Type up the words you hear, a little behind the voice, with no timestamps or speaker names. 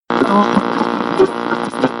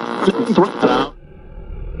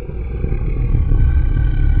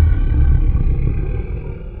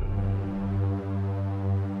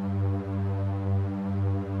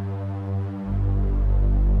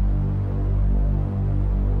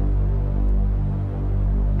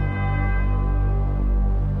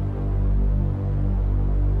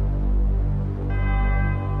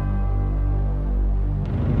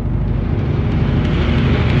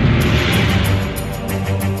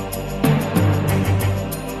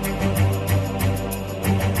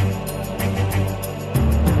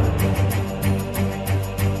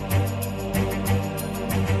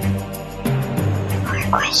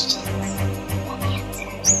Questions and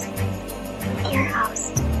answers. With your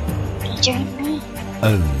host, featuring me.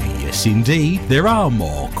 Oh, yes, indeed. There are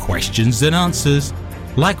more questions than answers.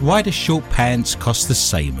 Like, why do short pants cost the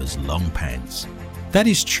same as long pants? That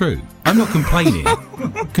is true. I'm not complaining.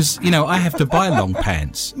 Because, I have to buy long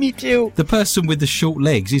pants. Me too. The person with the short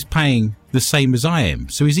legs is paying the same as I am.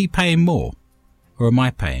 So is he paying more? Or am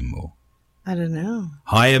I paying more? I don't know.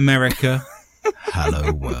 Hi, America.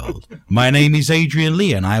 Hello, world. My name is Adrian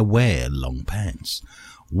Lee and I wear long pants.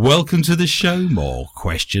 Welcome to the show, More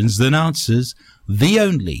Questions Than Answers, the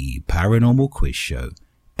only paranormal quiz show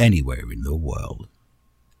anywhere in the world.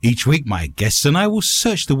 Each week, my guests and I will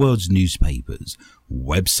search the world's newspapers,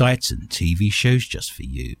 websites and TV shows just for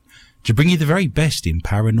you, to bring you the very best in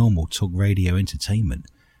paranormal talk radio entertainment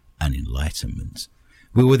and enlightenment.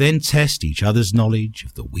 We will then test each other's knowledge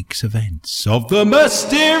of the week's events, of the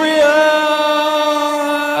mysterious,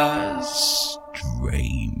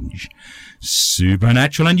 strange,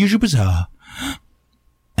 supernatural, unusual, bizarre,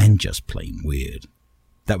 and just plain weird.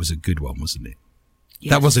 That was a good one, wasn't it? Yes.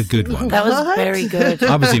 That was a good one. That was very good.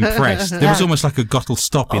 I was impressed. There was almost like a guttural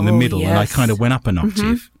stop in the middle, and I kind of went up an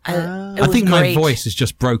octave. I think my voice is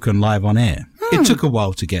just broken live on air. It took a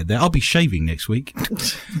while to get there. I'll be shaving next week.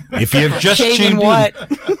 If you've just tuned in,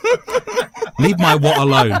 leave my what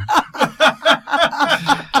alone.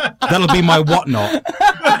 That'll be my whatnot.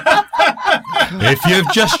 If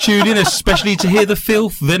you've just tuned in, especially to hear the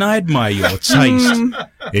filth, then I admire your taste.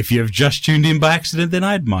 If you've just tuned in by accident, then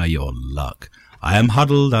I admire your luck. I am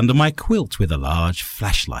huddled under my quilt with a large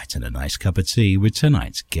flashlight and a nice cup of tea with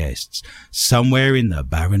tonight's guests, somewhere in the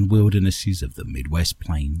barren wildernesses of the Midwest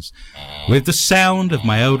Plains, with the sound of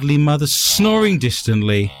my elderly mother snoring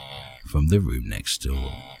distantly from the room next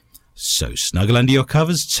door. So snuggle under your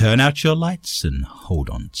covers, turn out your lights, and hold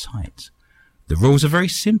on tight. The rules are very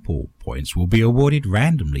simple. Points will be awarded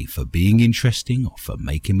randomly for being interesting or for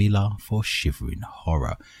making me laugh or shiver in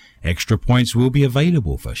horror. Extra points will be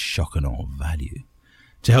available for shock and awe value.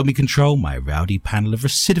 To help me control my rowdy panel of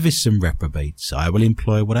recidivists and reprobates, I will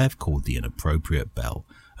employ what I have called the inappropriate bell.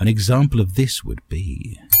 An example of this would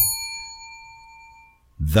be...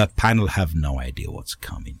 The panel have no idea what's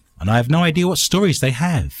coming, and I have no idea what stories they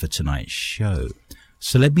have for tonight's show.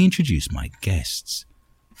 So let me introduce my guests.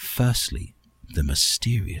 Firstly, the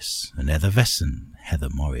mysterious and effervescent Heather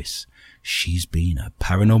Morris. She's been a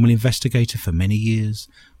paranormal investigator for many years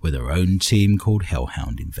with her own team called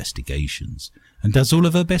Hellhound Investigations and does all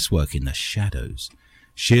of her best work in the shadows.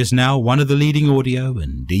 She is now one of the leading audio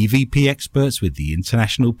and EVP experts with the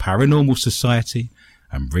International Paranormal Society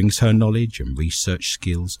and brings her knowledge and research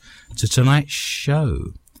skills to tonight's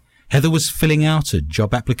show. Heather was filling out a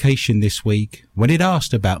job application this week when it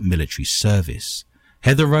asked about military service.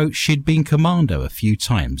 Heather wrote she'd been commando a few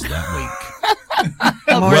times that week.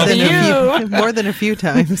 More than a few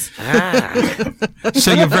times.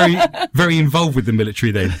 So you're very, very involved with the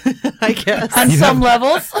military then? I guess. On some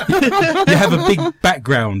levels. You have a big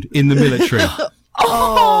background in the military.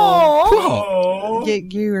 Oh!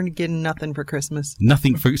 You're getting nothing for Christmas.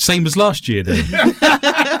 Nothing for... Same as last year then.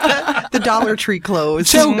 The Dollar Tree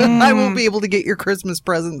closed. I won't be able to get your Christmas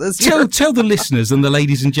present this year. Tell the listeners and the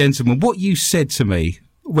ladies and gentlemen what you said to me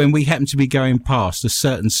when we happened to be going past a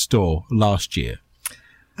certain store last year.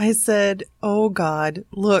 I said, oh God,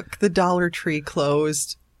 look, the Dollar Tree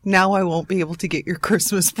closed. Now I won't be able to get your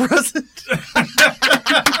Christmas present.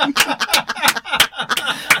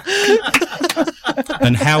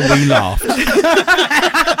 And how we laughed.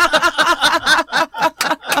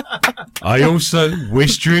 I also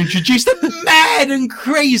wish to introduce the mad and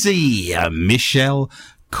crazy Michelle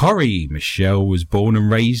Corrie. Michelle was born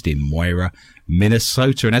and raised in Moira,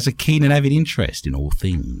 Minnesota, and has a keen and avid interest in all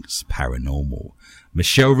things paranormal.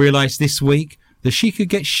 Michelle realized this week that she could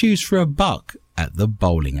get shoes for $1 at the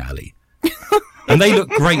bowling alley. And they look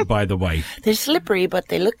great, by the way. They're slippery, but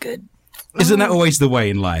they look good. Isn't that always the way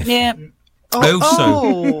in life? Yeah.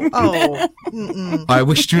 I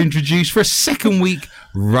wish to introduce for a second week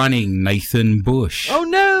running Nathan Bush. Oh,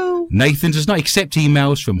 no. Nathan does not accept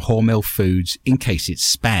emails from Hormel Foods in case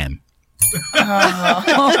it's spam.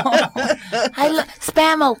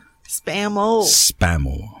 Spammel.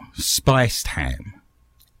 Spammel. Spiced ham.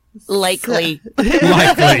 Likely.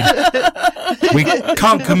 Likely. We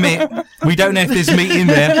can't commit. We don't know if there's meat in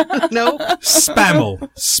there. No. Spammel.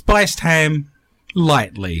 Spiced ham.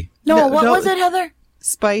 Lightly. No, what was it, Heather?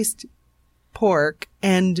 Spiced pork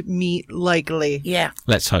and meat likely. Yeah.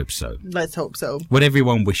 Let's hope so. Let's hope so. What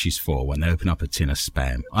everyone wishes for when they open up a tin of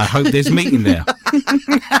spam. I hope there's meat in there.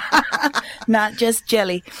 Not just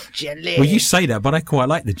jelly. Well, you say that, but I quite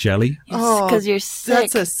like the jelly. Because you're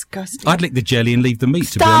sick. That's disgusting. I'd lick the jelly and leave the meat,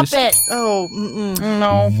 to be Stop honest. it. Oh,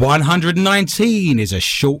 No. 119 is a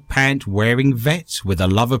short pant wearing vet with a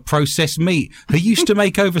love of processed meat who used to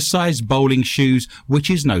make oversized bowling shoes, which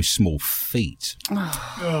is no small feat.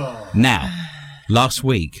 Now, last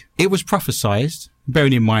week, it was prophesized,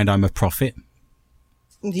 bearing in mind I'm a prophet,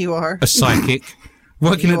 you are. a psychic,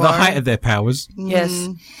 working You at the are. height of their powers, Yes.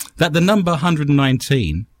 that the number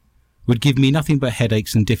 119 would give me nothing but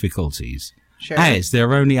headaches and difficulties, Sure. as there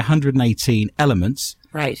are only 118 elements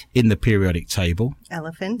Right. in the periodic table.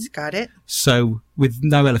 Elephant, got it. So, with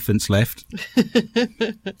no elephants left, it's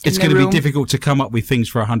the going to be room. difficult to come up with things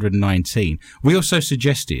for 119. We also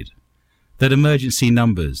suggested that emergency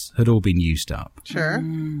numbers had all been used up. Sure.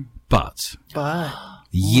 But,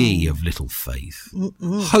 ye of little faith,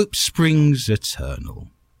 hope springs eternal.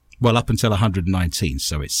 Well, up until 119,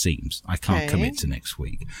 so it seems. I can't Okay. commit to next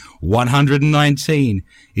week. 119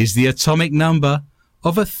 is the atomic number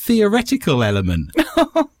of a theoretical element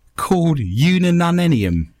called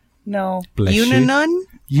unananium. No. Bless you. Unanun?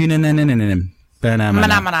 Unananium.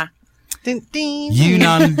 Manamana. Ding, ding.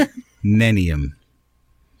 Unananium.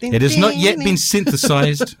 Ding, It has not ding, yet ding. been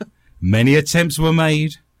synthesized. Many attempts were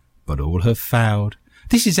made, but all have failed.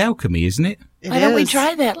 This is alchemy, isn't it? It Why don't we is.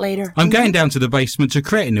 try that later? I'm going down to the basement to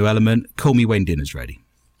create a new element. Call me when dinner's ready.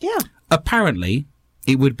 Yeah. Apparently,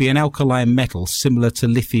 it would be an alkaline metal similar to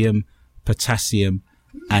lithium, potassium,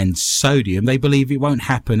 and sodium. They believe it won't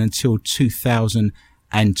happen until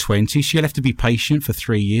 2020. So you'll have to be patient for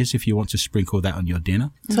 3 years if you want to sprinkle that on your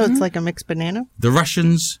dinner. So it's like a mixed banana? The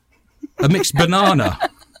Russians, a mixed banana.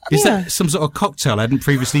 Is that some sort of cocktail I hadn't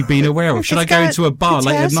previously been aware of? Should I It's go got into a bar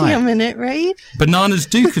late at potassium night? in it, right? Bananas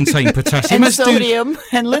do contain potassium, And as do, sodium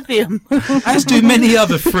and lithium. as do many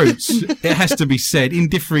other fruits. It has to be said, in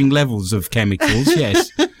differing levels of chemicals, yes.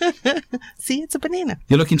 See, it's a banana.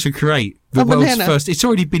 You're looking to create the A world's banana. first. It's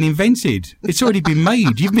already been invented. It's already been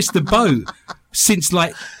made. You've missed the boat since,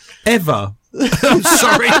 like, ever. I'm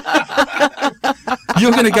sorry.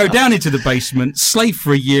 You're going to go down into the basement, slave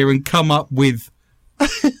for a year, and come up with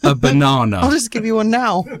a banana. I'll just give you one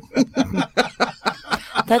now.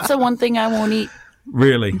 That's the one thing I won't eat.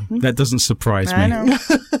 Really? That doesn't surprise I me. know.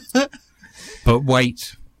 But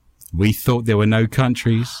wait, we thought there were no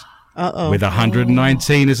countries Uh-oh. with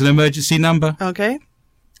 119 as an emergency number, Okay.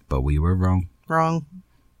 but we were wrong. Wrong.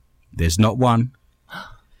 There's not one.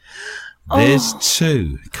 There's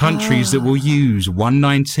two countries that will use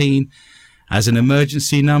 119 as an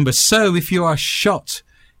emergency number. So if you are shot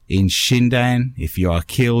in Shindan, if you are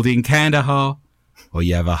killed in Kandahar, or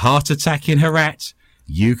you have a heart attack in Herat,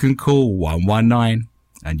 you can call 119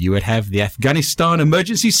 and you would have the Afghanistan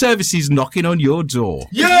emergency services knocking on your door.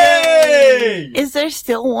 Yay! Is there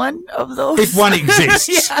still one of those? If one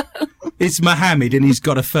exists. Yeah. It's Mohammed and he's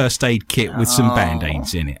got a first aid kit with some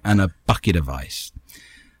band-aids in it and a bucket of ice.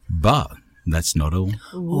 But that's not all.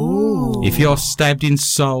 Ooh. If you're stabbed in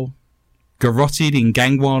Seoul, garroted in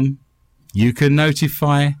Gangwon, you can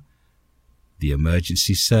notify the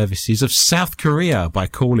emergency services of South Korea by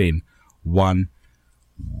calling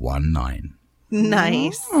 119.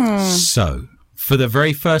 Nice. So, for the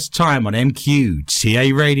very first time on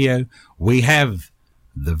Mqta Radio, we have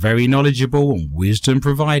the very knowledgeable and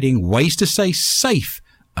wisdom-providing ways to stay safe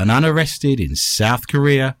and unarrested in South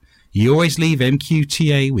Korea. You always leave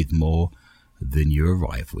MQTA with more than you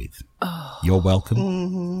arrive with. You're welcome.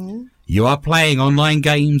 Mm-hmm. You are playing online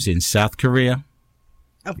games in South Korea.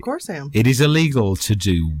 Of course I am. It is illegal to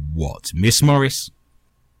do what, Miss Morris?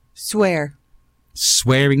 Swear.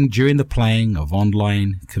 Swearing during the playing of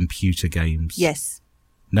online computer games. Yes.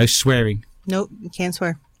 No swearing. Nope. You can't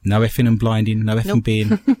swear. No effing and blinding. No effing Nope.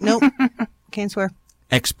 being. Nope. Can't swear.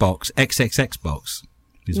 Xbox. Xbox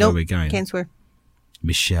is Nope. where we're going. Can't swear.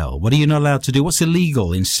 Michelle, what are you not allowed to do? What's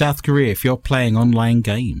illegal in South Korea if you're playing online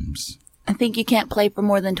games? I think you can't play for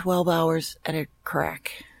more than 12 hours at a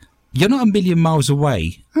crack. You're not a million miles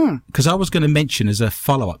away. Because I was going to mention as a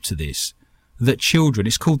follow-up to this that children,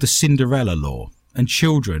 it's called the Cinderella Law, and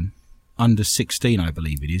children under 16, I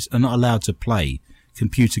believe it is, are not allowed to play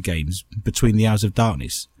computer games between the hours of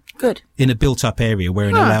darkness Good. in a built-up area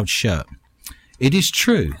wearing a loud shirt. It is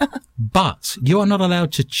true, but you are not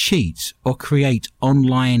allowed to cheat or create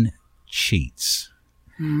online cheats.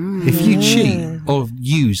 If you cheat or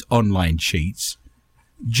use online cheats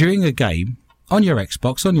during a game on your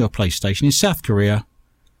Xbox, on your PlayStation in South Korea,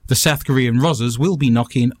 the South Korean Rozzers will be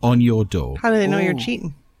knocking on your door. How do they know you're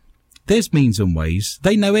cheating? There's means and ways.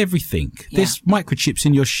 They know everything. Yeah. There's microchips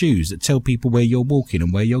in your shoes that tell people where you're walking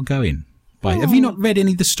and where you're going. By. Have you not read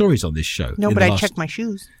any of the stories on this show? No, but I check my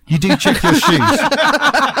shoes. You do check your shoes.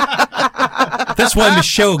 That's why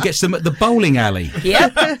Michelle gets them at the bowling alley.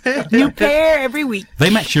 Yep. New pair every week. They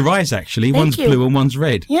match your eyes, actually. Thank One's you. blue and one's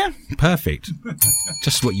red. Yeah. Perfect.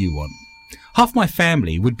 Just what you want. Half my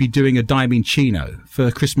family would be doing a dime in Chino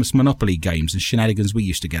for Christmas Monopoly games and shenanigans we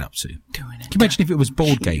used to get up to. Can you imagine if it was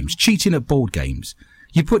board games? Cheating at board games.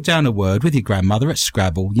 You put down a word with your grandmother at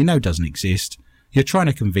Scrabble, you know doesn't exist. You're trying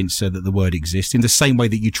to convince her that the word exists in the same way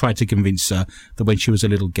that you tried to convince her that when she was a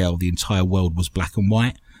little girl, the entire world was black and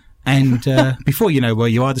white. And before you know where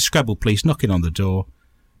you are, the Scrabble police knocking on the door.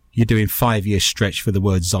 You're doing 5-year stretch for the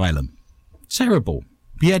word xylem. Terrible.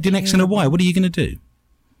 You add an X and a Y. What are you going to do?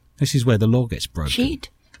 This is where the law gets broken. Cheat.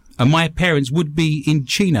 And my parents would be in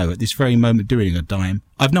Chino at this very moment doing a dime.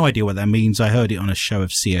 I've no idea what that means. I heard it on a show of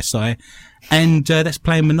CSI. And that's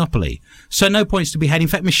playing Monopoly. So no points to be had. In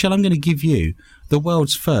fact, Michelle, I'm going to give you the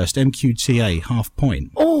world's first MQTA half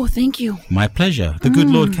point. Oh, thank you. My pleasure. The good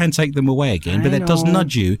Lord can take them away again, but I that does know.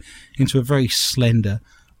 nudge you into a very slender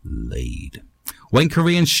lead. When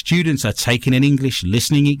Korean students are taking an English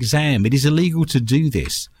listening exam, it is illegal to do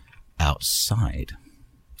this outside.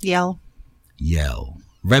 Yell. Yell.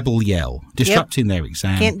 Rebel yell. Disrupting their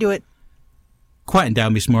exam. Can't do it. Quieten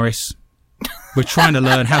down, Miss Morris. We're trying to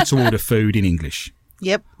learn how to order food in English.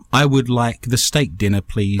 Yep. I would like the steak dinner,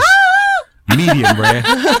 please. Medium rare.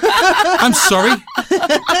 I'm sorry.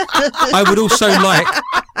 I would also like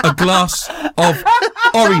a glass of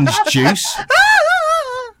orange juice.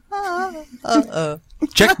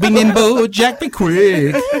 Jack be nimble, Jack be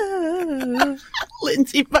quick.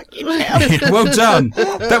 Lindsay Buckingham. Well done.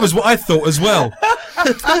 That was what I thought as well.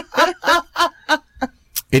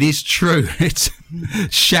 It is true. It's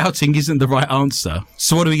shouting isn't the right answer.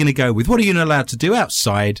 So what are we going to go with? What are you not allowed to do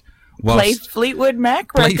outside? Play Fleetwood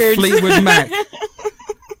Mac Play records. Fleetwood Mac.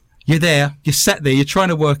 You're there. You're sat there. You're trying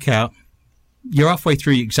to work out. You're halfway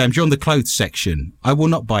through your exams. You're on the clothes section. I will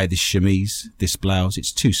not buy this chemise, this blouse.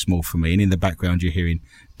 It's too small for me. And in the background, you're hearing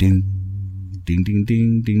ding, ding, ding,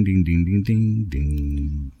 ding, ding, ding, ding, ding, ding,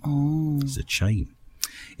 ding. Oh. It's a chain.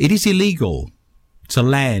 It is illegal to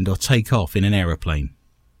land or take off in an aeroplane.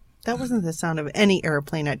 That wasn't the sound of any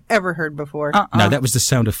airplane I'd ever heard before. No, that was the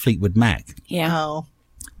sound of Fleetwood Mac. Yeah. Oh.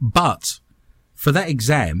 But for that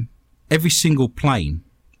exam, every single plane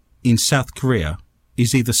in South Korea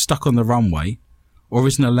is either stuck on the runway or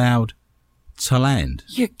isn't allowed to land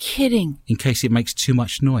You're kidding. in case it makes too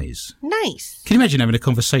much noise. Nice. Can you imagine having a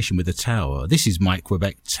conversation with the tower? This is Mike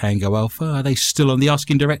Quebec Tango Alpha. Are they still on the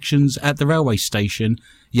asking directions at the railway station?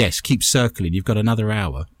 Yes, keep circling. You've got another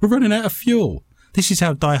hour. We're running out of fuel. This is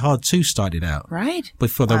how Die Hard 2 started out. Right.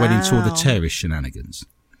 Before they went into all the Wow. terrorist shenanigans.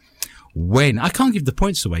 When, I can't give the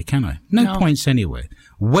points away, can I? No points anywhere.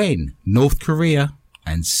 When North Korea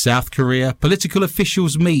and South Korea political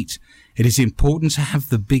officials meet, it is important to have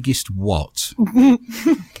the biggest what?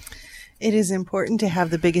 It is important to have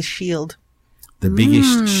the biggest shield. The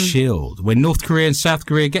biggest shield. When North Korea and South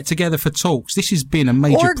Korea get together for talks, this has been a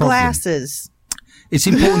major Or problem. glasses. It's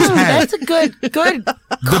important to have That's a good the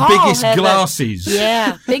call, biggest Heather. glasses.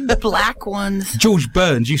 Yeah, big black ones. George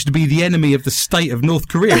Burns used to be the enemy of the state of North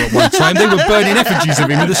Korea at one time. They were burning effigies of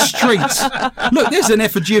him in the streets. Look, there's an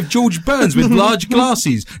effigy of George Burns with large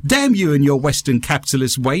glasses. Damn you and your Western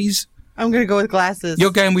capitalist ways. I'm going to go with glasses.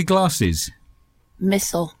 You're going with glasses.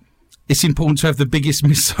 Missile. It's important to have the biggest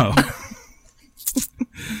missile.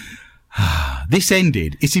 This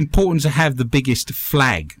ended. It's important to have the biggest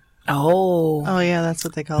flag. Oh. Oh, yeah, that's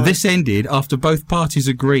what they call This ended after both parties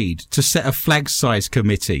agreed to set a flag size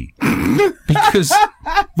committee. Because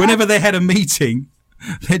whenever they had a meeting,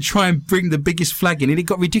 they'd try and bring the biggest flag in, and it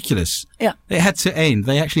got ridiculous. Yeah. It had to end.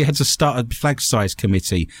 They actually had to start a flag size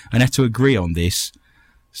committee and had to agree on this.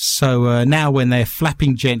 So now when they're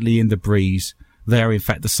flapping gently in the breeze, they are in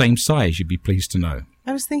fact the same size, you'd be pleased to know. it.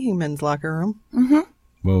 I was thinking men's locker room.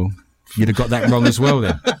 Well, you'd have got that wrong as well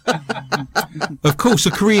then. Of course,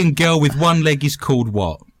 a Korean girl with one leg is called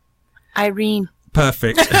what? Irene.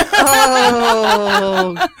 Perfect.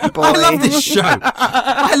 Oh, boy. I love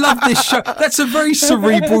this show. That's a very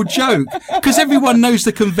cerebral joke because everyone knows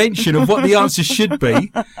the convention of what the answer should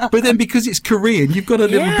be. But then because it's Korean, you've got a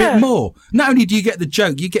little bit more. Not only do you get the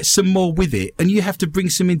joke, you get some more with it. And you have to bring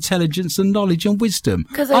some intelligence and knowledge and wisdom.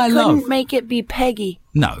 Because I couldn't make it be Peggy.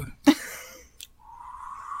 No.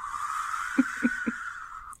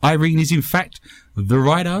 Irene is in fact the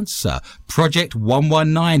right answer. Project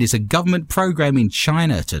 119 is a government program in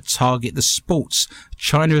China to target the sports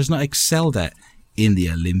China has not excelled at in the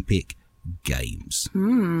Olympic Games.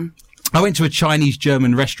 I went to a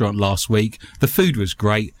Chinese-German restaurant last week. The food was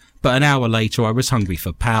great, but an hour later I was hungry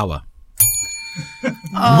for power.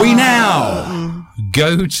 We now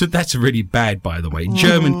go to... That's really bad, by the way.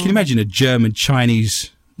 German. Can you imagine a German-Chinese...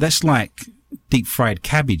 That's like deep-fried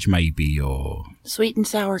cabbage, maybe, or... Sweet and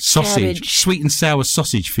sour sausage. cabbage. Sweet and sour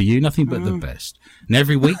sausage for you. Nothing but the best. And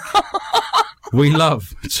every week, we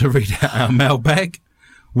love to read out our mailbag.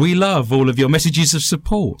 We love all of your messages of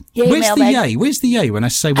support. Yay, Where's mailbag. the yay? Where's the yay when I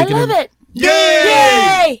say we're I going to... love it. Yay!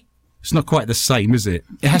 Yay! It's not quite the same, is it?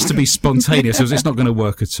 It has to be spontaneous, or it's not going to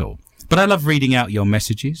work at all. But I love reading out your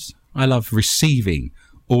messages. I love receiving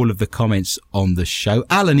all of the comments on the show.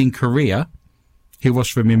 Alan in Korea, he was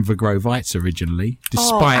from Invergrove originally,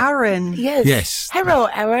 despite... Oh, Aaron. Yes. Hello,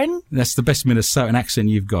 Aaron. That's the best Minnesotan accent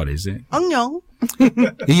you've got, is it? No.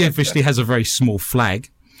 He obviously has a very small flag.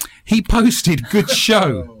 He posted, good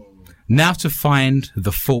show. Now to find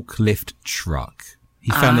the forklift truck.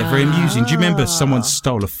 He found that very amusing. Do you remember someone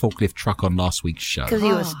stole a forklift truck on last week's show? Because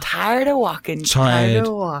he was tired of walking. Tired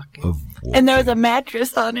of walking. of walking. And there was a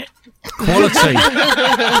mattress on it. Quality.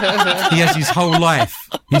 He has his whole life.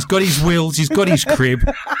 He's got his wheels. He's got his crib.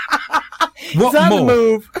 What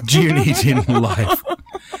more do you need in life?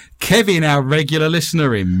 Kevin, our regular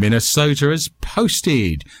listener in Minnesota, has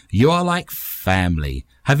posted, you are like family,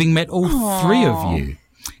 having met all three of you.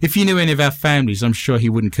 If you knew any of our families, I'm sure he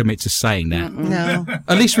wouldn't commit to saying that. No.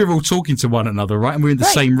 At least we're all talking to one another, right? And we're in the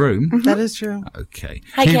same room. That is true. Okay.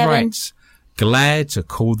 Hi, He Kevin. writes, glad to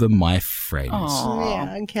call them my friends.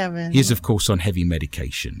 Yeah, Kevin. He is, of course, on heavy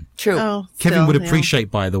medication. True. Oh, Kevin still, would yeah.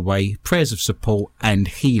 appreciate, by the way, prayers of support and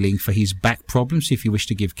healing for his back problems. If you wish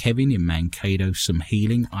to give Kevin in Mankato some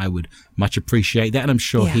healing, I would much appreciate that. And I'm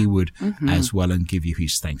sure he would as well, and give you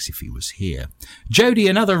his thanks if he was here. Jody,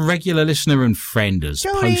 another regular listener and friend, has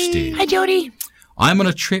posted. Hi, Jody. I'm on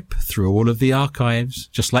a trip through all of the archives,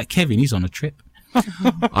 just like Kevin, he's on a trip.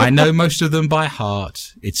 I know most of them by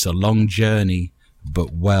heart. It's a long journey,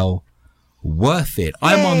 but well worth it.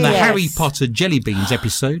 I'm on the Yes. Harry Potter Jelly Beans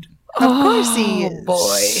episode. Of course he is.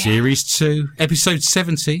 Boy. Series 2, episode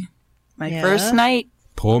 70. My first night.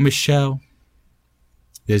 Poor Michelle.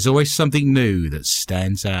 There's always something new that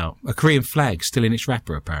stands out. A Korean flag still in its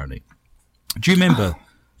wrapper, apparently. Do you remember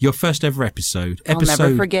your first ever episode? I'll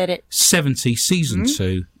never forget it. 70, season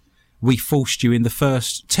 2. We forced you in the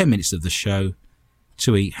first 10 minutes of the show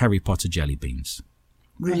to eat Harry Potter jelly beans.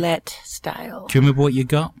 Roulette style. Do you remember what you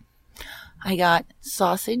got? I got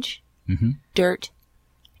sausage, dirt,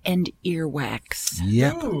 and earwax.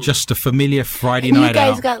 Yep, just a familiar Friday And night you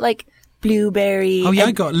guys out. got like blueberry. Oh, yeah, I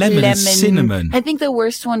and got lemon and cinnamon. I think the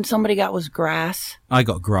worst one somebody got was grass. I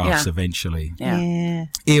got grass Yeah. eventually. Yeah.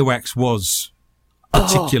 Earwax was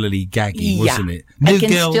particularly gaggy, wasn't it? I New can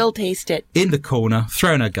girl still taste it. in the corner,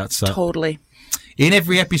 throwing her guts up. Totally. In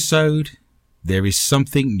every episode, there is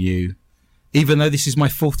something new. Even though this is my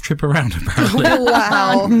 4th trip around, apparently.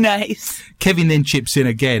 Wow. Nice. Kevin then chips in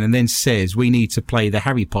again and then says, we need to play the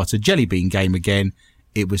Harry Potter Jelly Bean game again.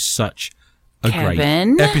 It was such a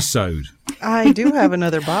Kevin? great episode. I do have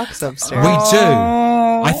another box upstairs. We do.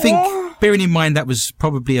 I think, bearing in mind that was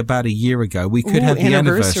probably about a year ago, we could have the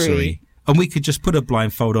anniversary. And we could just put a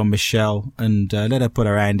blindfold on Michelle and let her put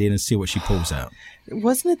her hand in and see what she pulls out.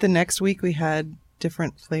 Wasn't it the next week we had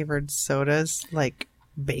different flavored sodas, like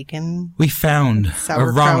bacon? We found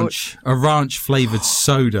Sauerkraut. a ranch flavored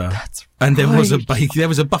soda. That's And there was a right. there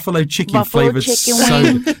was a buffalo chicken Buffalo flavored chicken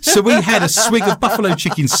soda. So we had a swig of buffalo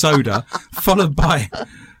chicken soda followed by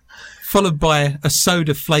a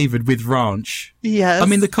soda flavored with ranch. Yes. I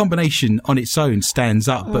mean, the combination on its own stands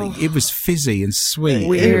up, but it was fizzy and sweet.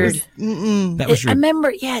 Weird. That was I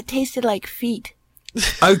remember, it tasted like feet.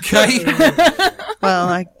 okay. Well,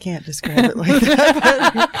 I can't describe it like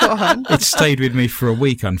that, but go on. It stayed with me for a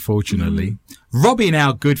week, unfortunately. Robin,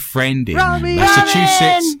 our good friend in Robin!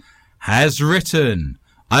 Massachusetts, has written,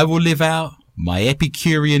 I will live out my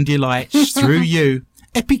Epicurean delights through you.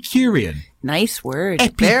 Epicurean. Nice word.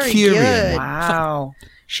 Very Epicurean. good. Wow.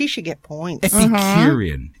 She should get points.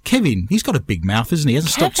 Epicurean. Kevin, he's got a big mouth, hasn't he? He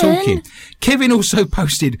hasn't stopped talking. Kevin also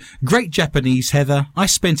posted, great Japanese, Heather. I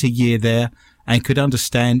spent a year there and could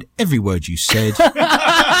understand every word you said.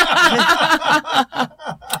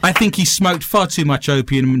 I think he smoked far too much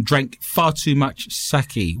opium and drank far too much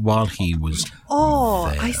sake while he was there.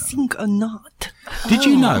 I think not. Did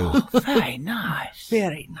you know? Very nice.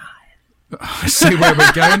 Very nice. See where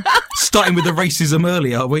we're going? Starting with the racism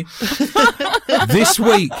early, are we? This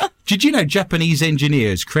week, did you know Japanese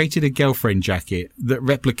engineers created a girlfriend jacket that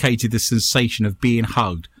replicated the sensation of being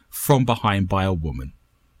hugged from behind by a woman?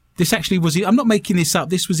 This actually was, I'm not making this up,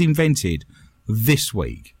 this was invented this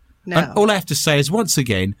week. No. And all I have to say is, once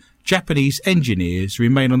again, Japanese engineers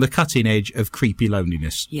remain on the cutting edge of creepy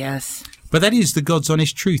loneliness. Yes. But that is the God's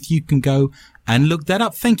honest truth. You can go and look that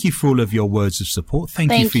up. Thank you for all of your words of support.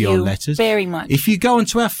 Thank you for your letters. Very much. If you go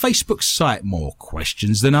onto our Facebook site, More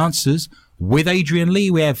Questions Than Answers, with Adrian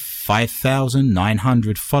Lee, we have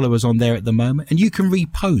 5,900 followers on there at the moment. And you can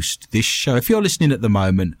repost this show, if you're listening at the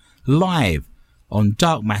moment, live on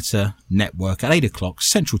Dark Matter Network at 8 o'clock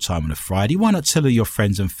Central Time on a Friday. Why not tell your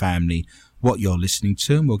friends and family what you're listening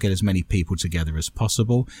to, and we'll get as many people together as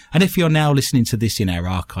possible. And if you're now listening to this in our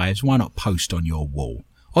archives, why not post on your wall,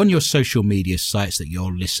 on your social media sites, that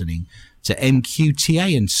you're listening to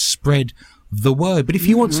MQTA and spread the word. But if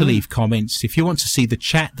you want to leave comments, if you want to see the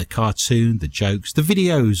chat, the cartoon, the jokes, the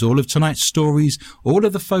videos, all of tonight's stories, all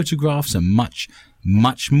of the photographs, and much,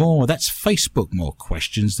 much more, that's Facebook More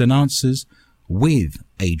Questions Than Answers with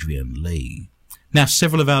Adrian Lee. Now,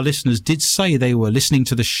 several of our listeners did say they were listening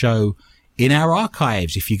to the show in our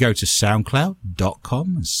archives. If you go to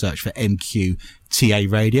soundcloud.com and search for MQTA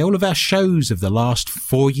Radio, all of our shows of the last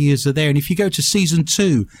 4 years are there. And if you go to season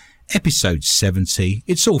 2, episode 70,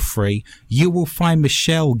 it's all free. You will find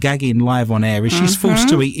Michelle gagging live on air as she's forced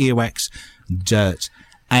to eat earwax, dirt,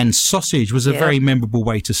 and sausage. Was a very memorable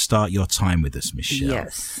way to start your time with us, Michelle.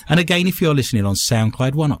 Yes. And again, if you're listening on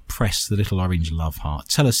SoundCloud, why not press the little orange love heart?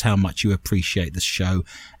 Tell us how much you appreciate the show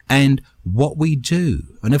and what we do.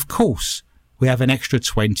 And of course, we have an extra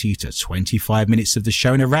 20 to 25 minutes of the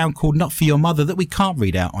show in a round called Not For Your Mother that we can't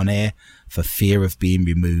read out on air for fear of being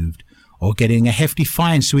removed or getting a hefty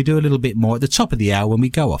fine. So we do a little bit more at the top of the hour when we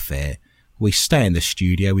go off air. We stay in the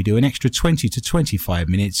studio. We do an extra 20 to 25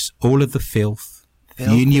 minutes, all of the filth,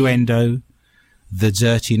 the innuendo, the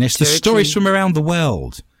dirtiness, the stories from around the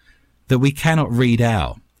world that we cannot read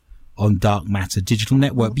out on Dark Matter Digital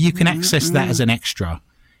Network. But you can access that as an extra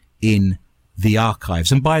in the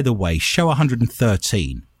archives. And by the way, show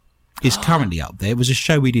 113 is currently up there. It was a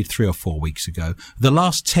show we did 3 or 4 weeks ago. The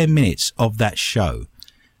last 10 minutes of that show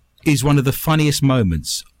is one of the funniest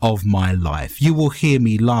moments of my life. You will hear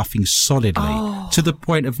me laughing solidly to the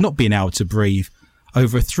point of not being able to breathe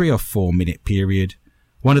over a 3 or 4 minute period.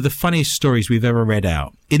 One of the funniest stories we've ever read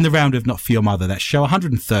out in the round of Not For Your Mother. That's show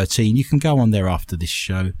 113. You can go on there after this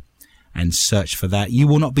show and search for that. You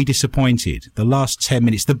will not be disappointed. The last 10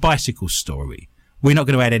 minutes, the bicycle story. We're not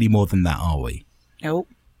going to add any more than that, are we? Nope.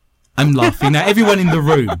 I'm laughing now. Everyone in the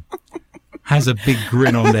room has a big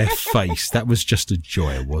grin on their face. That was just a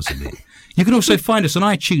joy, wasn't it? You can also find us on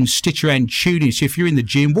iTunes, Stitcher and TuneIn. So if you're in the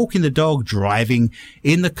gym, walking the dog, driving,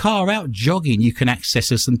 in the car, out jogging, you can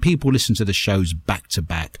access us, and people listen to the shows back to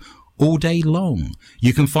back all day long.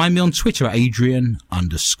 You can find me on Twitter at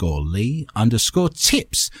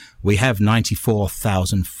Adrian_Lee_tips. We have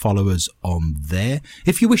 94,000 followers on there.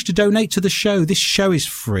 If you wish to donate to the show, this show is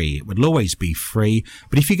free. It will always be free.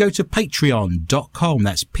 But if you go to patreon.com,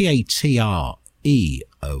 that's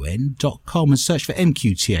PATREON.com, and search for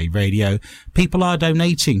MQTA Radio, people are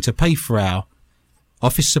donating to pay for our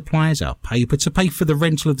office supplies, our paper, to pay for the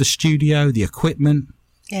rental of the studio, the equipment.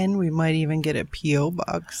 And we might even get a P.O.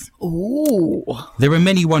 box. Ooh. There are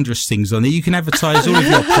many wondrous things on there. You can advertise all of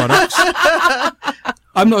your products.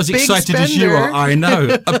 I'm not as Big excited as you spender. are, I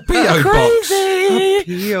know. A P.O. box. A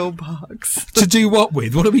P.O. box. To do what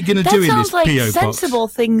with? What are we going to That do in this sounds like P.O. box? sensible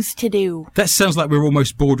things to do. That sounds like we're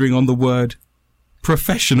almost bordering on the word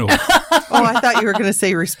professional. Oh, I thought you were going to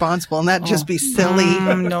say responsible, and that'd just be silly.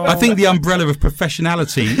 No. I think the umbrella of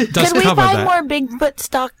professionality does Can we cover buy that. more Bigfoot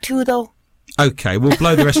stock too, though? Okay, we'll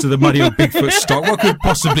blow the rest of the money on Bigfoot stock. What could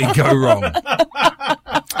possibly go wrong?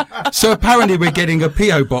 So apparently we're getting a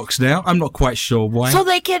P.O. box now. I'm not quite sure why. So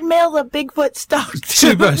they can mail the Bigfoot stock.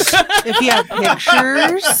 To us. If you have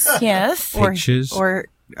pictures, Yes. Pictures. or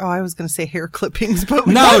I was going to say hair clippings, but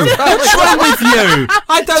No, what's wrong with you?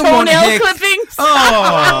 I don't want Toenail hair. clippings.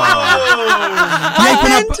 Oh. You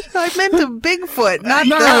open up- I meant a Bigfoot, not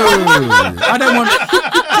No, that. I don't want.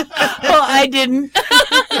 Well, I didn't.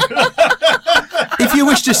 If If you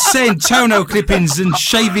wish to send toenail clippings and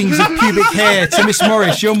shavings of pubic hair to Miss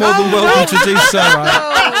Morris, you're more than welcome to do so.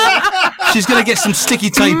 Right? She's going to get some sticky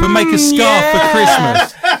tape and make a scarf for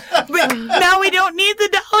Christmas. But now we don't need the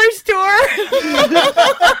dollar store.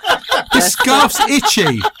 This scarf's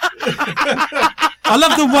itchy. I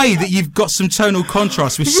love the way that you've got some tonal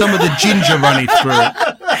contrast with some of the ginger running through it.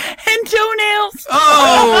 And toenails.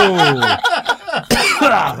 Oh!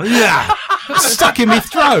 Yeah. Stuck in my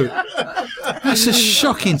throat. That's just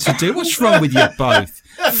shocking to do. What's wrong with you both?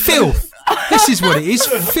 Filth. This is what it is.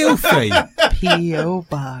 Filthy. P.O.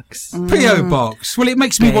 Box. P.O. Box. Well, it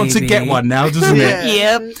makes me want to get one now, doesn't it?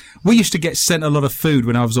 Yep. We used to get sent a lot of food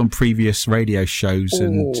when I was on previous radio shows,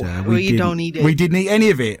 and you don't eat it. We didn't eat any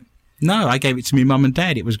of it. No, I gave it to my mum and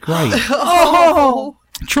dad. It was great. Oh!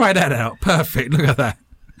 Try that out. Perfect. Look at that.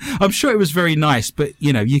 I'm sure it was very nice, but,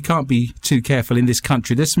 you know, you can't be too careful in this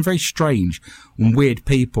country. There's some very strange and weird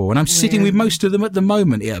people, and I'm sitting with most of them at the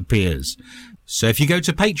moment, it appears. So if you go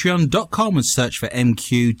to patreon.com and search for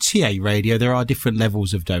MQTA Radio, there are different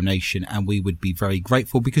levels of donation, and we would be very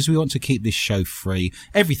grateful because we want to keep this show free.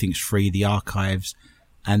 Everything's free, the archives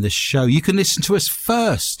and the show. You can listen to us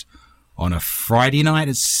first on a Friday night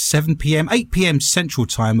at 7 p.m, 8 p.m. Central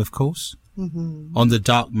Time, of course. On the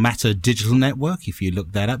Dark Matter Digital Network. If you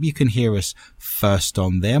look that up, you can hear us first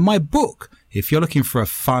on there. My book, if you're looking for a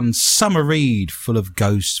fun summer read full of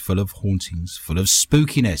ghosts, full of hauntings, full of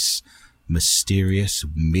spookiness, mysterious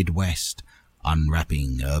Midwest,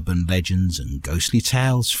 unwrapping urban legends and ghostly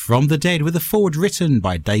tales from the dead, with a foreword written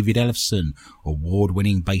by David Ellefson,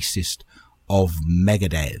 award-winning bassist of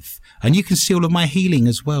Megadeth. And you can see all of my healing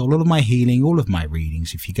as well, all of my healing, all of my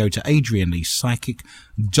readings. If you go to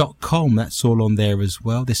adrianleepsychic.com, that's all on there as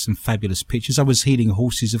well. There's some fabulous pictures. I was healing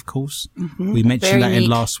horses, of course. We mentioned Very that in neat.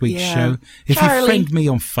 last week's show. If you friend me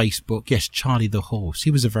on Facebook, yes, Charlie the horse.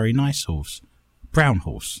 He was a very nice horse. Brown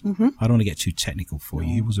horse. I don't want to get too technical for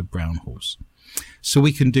you. He was a brown horse. So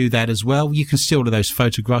we can do that as well. You can see all of those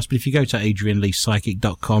photographs, but if you go to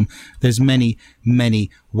adrianleepsychic.com, there's many, many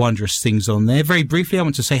wondrous things on there. Very briefly, I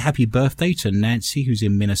want to say happy birthday to Nancy, who's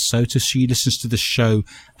in Minnesota. She listens to the show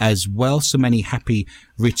as well. So many happy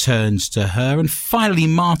returns to her. And finally,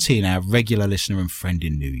 Martin, our regular listener and friend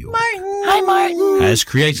in New York. Hi, Martin. Has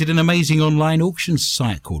created an amazing online auction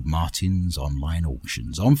site called Martin's Online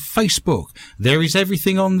Auctions. On Facebook, there is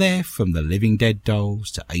everything on there, from the Living Dead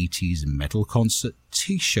dolls to 80s metal concert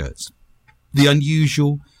t-shirts. The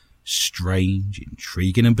unusual, strange,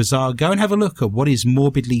 intriguing and bizarre. Go and have a look at what is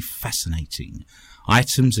morbidly fascinating.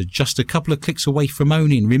 Items are just a couple of clicks away from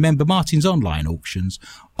owning. Remember, Martin's Online Auctions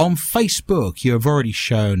on Facebook. You have already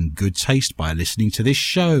shown good taste by listening to this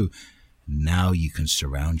show. Now you can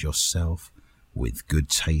surround yourself with good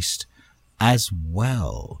taste as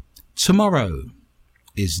well. Tomorrow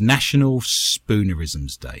is National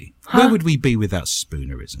Spoonerisms Day. Where would we be without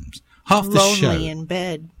spoonerisms? Half the show. Lonely in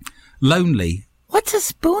bed. Lonely What's a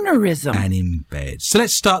spoonerism? and in bed. So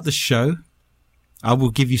let's start the show. I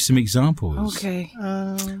will give you some examples. Okay.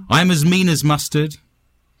 I'm as mean as mustard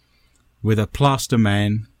with a plaster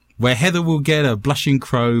man, where Heather will get a blushing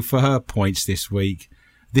crow for her points this week.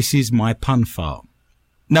 This is my pun fart.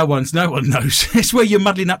 No one knows. It's where you're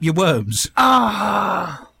muddling up your worms.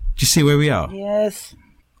 Ah. Do you see where we are? Yes.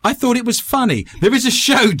 I thought it was funny. There is a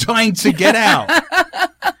show dying to get out.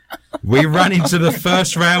 We run into the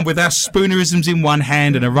first round with our spoonerisms in one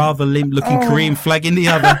hand and a rather limp-looking Korean flag in the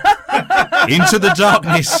other. Into the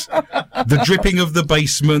darkness, the dripping of the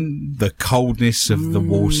basement, the coldness of the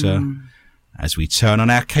water. As we turn on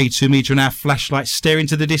our K2 meter and our flashlight, stare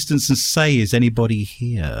into the distance and say, is anybody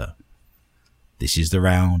here? This is the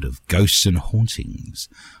round of ghosts and hauntings.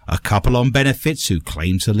 A couple on benefits who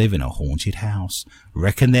claim to live in a haunted house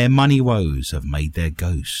reckon their money woes have made their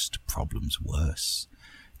ghost problems worse.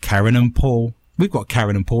 Karen and Paul, we've got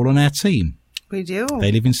Karen and Paul on our team. We do.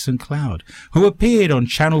 They live in St. Cloud, who appeared on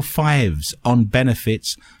Channel 5's On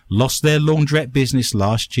Benefits, lost their laundrette business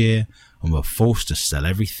last year and were forced to sell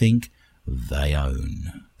everything they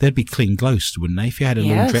own. They'd be clean ghosts, wouldn't they? If you had a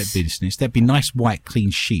laundrette business, they'd be nice white clean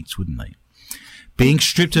sheets, wouldn't they? Being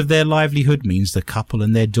stripped of their livelihood means the couple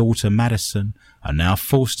and their daughter Madison are now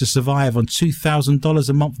forced to survive on $2,000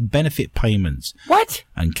 a month benefit payments. What?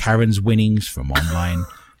 And Karen's winnings from online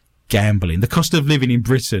gambling. The cost of living in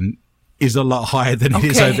Britain is a lot higher than it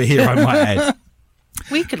is over here, I might add.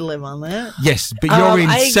 We could live on that. Yes, but you're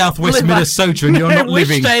in southwest Minnesota and you're not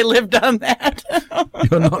living. I lived on that.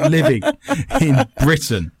 You're not living in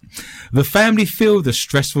Britain. The family feel the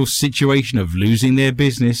stressful situation of losing their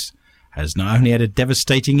business has not only had a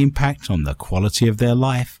devastating impact on the quality of their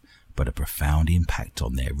life, but a profound impact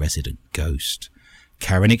on their resident ghost.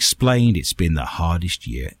 Karen explained it's been the hardest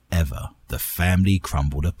year ever. The family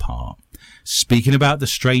crumbled apart. Speaking about the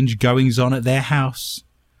strange goings-on at their house,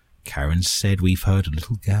 Karen said, we've heard a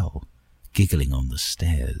little girl giggling on the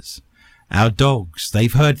stairs. Our dogs,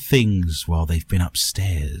 they've heard things while they've been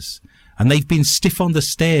upstairs. And they've been stiff on the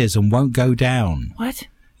stairs and won't go down. What?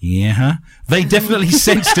 Yeah, they definitely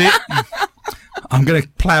sensed it. I'm going to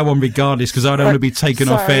plough on regardless because I don't want to be taken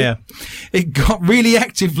off air. It got really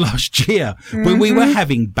active last year when we were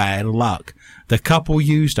having bad luck. The couple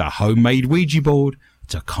used a homemade Ouija board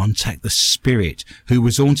to contact the spirit who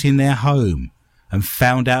was haunting their home and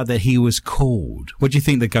found out that he was called. What do you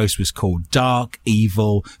think the ghost was called? Dark,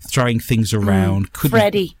 evil, throwing things around.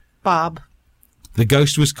 Freddy. Bob. The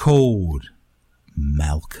ghost was called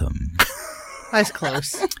Malcolm. That's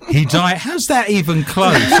close. He died. How's that even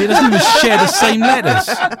close? He doesn't even share the same letters.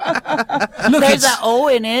 Look, There's an O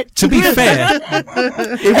in it. to be fair,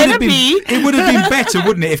 it would have been better,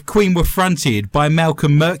 wouldn't it, if Queen were fronted by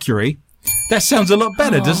Malcolm Mercury? That sounds a lot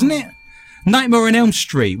better, doesn't it? Nightmare on Elm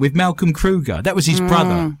Street with Malcolm Kruger. That was his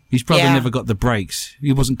brother. His brother never got the breaks.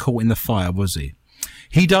 He wasn't caught in the fire, was he?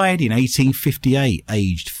 He died in 1858,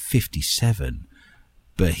 aged 57.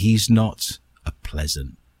 But he's not a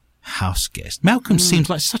pleasant house guest. Malcolm seems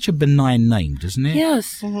like such a benign name, doesn't it?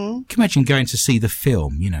 Yes. Can you imagine going to see the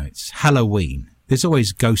film? You know, it's Halloween. There's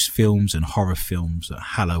always ghost films and horror films at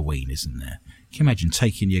Halloween, isn't there? Can you imagine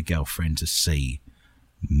taking your girlfriend to see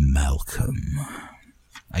Malcolm?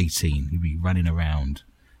 18, he'd be running around.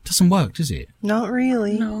 Doesn't work, does it? Not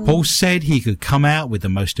really. No. Paul said he could come out with the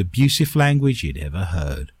most abusive language he'd ever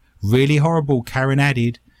heard. Really horrible, Karen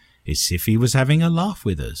added. It's if he was having a laugh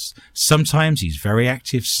with us. Sometimes he's very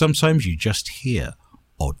active, sometimes you just hear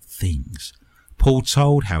odd things. Paul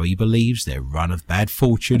told how he believes their run of bad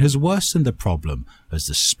fortune has worsened the problem as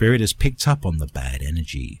the spirit has picked up on the bad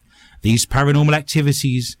energy. These paranormal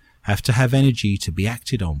activities have to have energy to be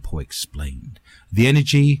acted on, Paul explained. The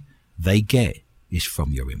energy they get is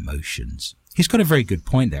from your emotions. He's got a very good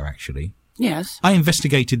point there, actually. Yes. I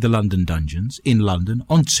investigated the London Dungeons in London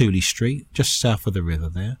on Tooley Street, just south of the river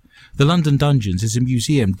there. The London Dungeons is a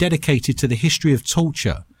museum dedicated to the history of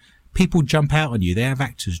torture. People jump out on you. They have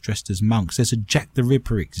actors dressed as monks. There's a Jack the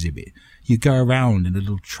Ripper exhibit. You go around in a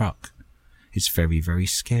little truck. It's very, very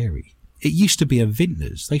scary. It used to be a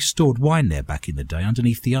vintner's. They stored wine there back in the day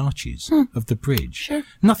underneath the arches of the bridge. Sure.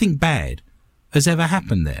 Nothing bad has ever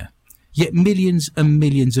happened there. Yet millions and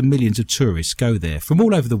millions and millions of tourists go there from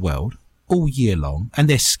all over the world all year long, and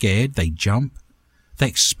they're scared, they jump, they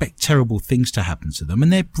expect terrible things to happen to them,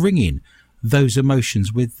 and they're bringing those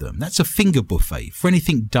emotions with them. That's a finger buffet for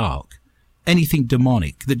anything dark, anything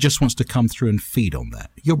demonic that just wants to come through and feed on that.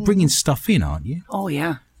 You're bringing stuff in, aren't you? Oh,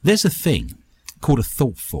 yeah. There's a thing called a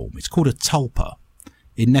thought form. It's called a tulpa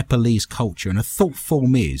in Nepalese culture, and a thought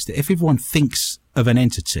form is that if everyone thinks of an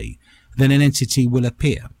entity, then an entity will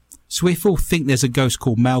appear. So if we all think there's a ghost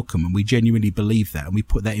called Malcolm and we genuinely believe that and we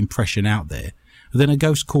put that impression out there, then a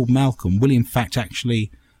ghost called Malcolm will in fact actually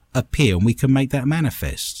appear and we can make that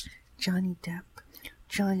manifest. Johnny Depp.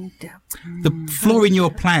 Johnny Depp. The flaw in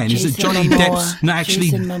your plan is that Johnny Depp's not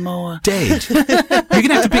actually Jason Momoa. dead. You're going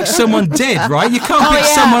to have to pick someone dead, right? You can't pick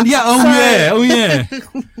someone,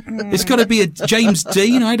 It's got to be a James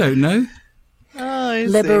Dean, I don't know. Oh, I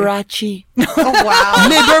see. Liberace. Oh, wow.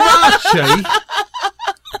 Liberace?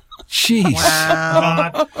 Jeez.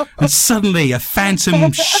 Wow. And suddenly a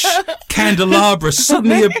phantom candelabra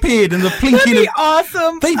suddenly appeared and the plinking of...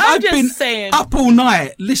 Awesome. I've been up all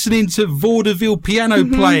night listening to vaudeville piano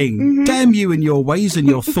playing. Damn you and your ways and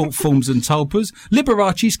your thought forms and tulpas.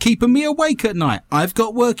 Liberace's keeping me awake at night. I've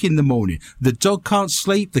got work in the morning. The dog can't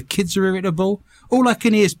sleep. The kids are irritable. All I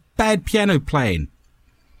can hear is bad piano playing.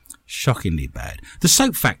 Shockingly bad. The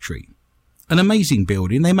soap factory. An amazing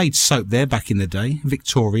building. They made soap there back in the day.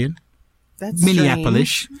 Victorian. That's Minneapolis.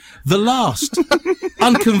 strange. The last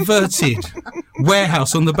unconverted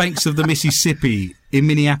warehouse on the banks of the Mississippi in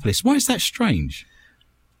Minneapolis. Why is that strange?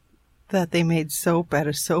 That they made soap at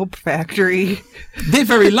a soap factory. They're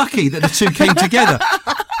very lucky that the two came together.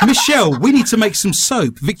 Michelle, we need to make some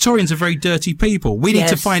soap. Victorians are very dirty people. We need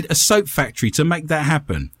to find a soap factory to make that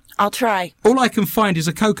happen. I'll try. All I can find is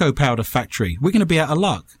a cocoa powder factory. We're going to be out of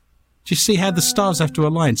luck. Do you see how the stars have to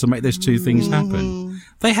align to make those two things happen?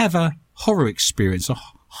 They have a horror experience, a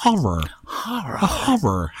horror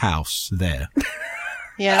house there.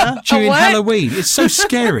 Yeah. During Halloween. It's so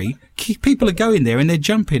scary. People are going there and they're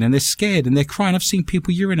jumping and they're scared and they're crying. I've seen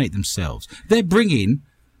people urinate themselves. They're bringing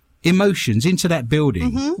emotions into that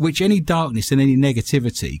building, which any darkness and any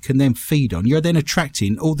negativity can then feed on. You're then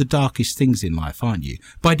attracting all the darkest things in life, aren't you?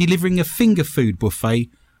 By delivering a finger food buffet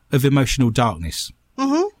of emotional darkness.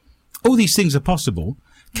 Mm-hmm. All these things are possible.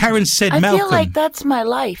 Karen said I Malcolm. feel like that's my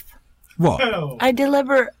life. What? I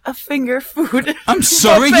deliver a finger food. I'm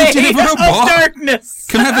sorry, you buffet deliver a of what? darkness.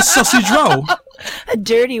 Can I have a sausage roll? A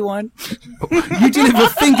dirty one. You deliver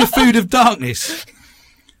finger food of darkness.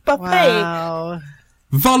 Buffet. Wow.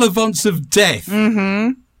 Vol-au-vents of death.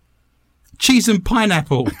 Mm-hmm. Cheese and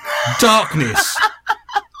pineapple. Darkness.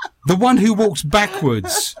 The one who walks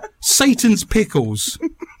backwards. Satan's pickles.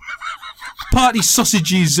 Party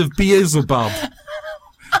sausages of Beelzebub.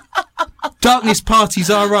 Darkness parties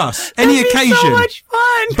are us. Any That'd be occasion. so much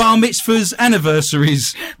fun. Bar mitzvahs,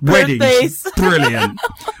 anniversaries, weddings. Birthdays. Brilliant.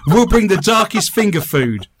 We'll bring the darkest finger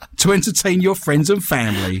food to entertain your friends and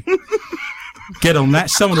family. Get on that.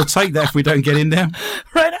 Someone will take that if we don't get in there.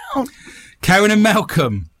 Right on. Karen and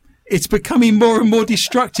Malcolm. It's becoming more and more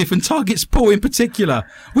destructive and targets poor in particular.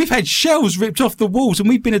 We've had shelves ripped off the walls and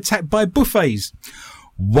we've been attacked by buffets.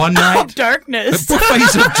 One night. Darkness.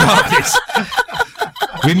 Buffets of darkness.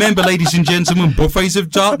 Remember, ladies and gentlemen,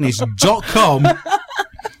 buffetsofdarkness.com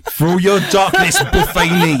for all your darkness buffet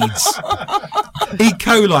needs. E.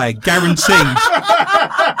 coli, guaranteed.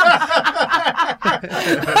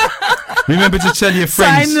 Remember to tell your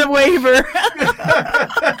friends. Sign the waiver.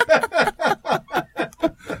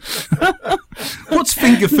 What's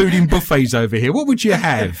finger food in buffets over here? What would you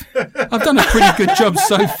have? I've done a pretty good job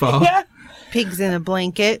so far. Yeah. Pigs in a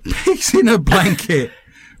blanket. Pigs in a blanket.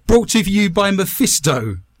 Brought to you by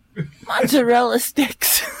Mephisto. Mozzarella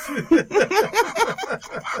sticks.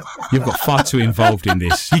 You've got far too involved in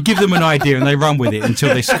this. You give them an idea and they run with it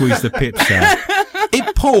until they squeeze the pips out.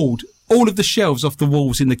 It pulled all of the shelves off the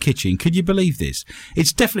walls in the kitchen. Could you believe this?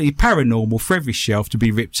 It's definitely paranormal for every shelf to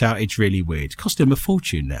be ripped out. It's really weird. Cost them a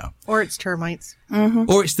fortune now. Or it's termites.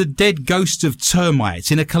 Or it's the dead ghost of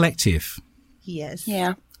termites in a collective. Yes.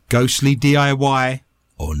 Yeah. Ghostly DIY,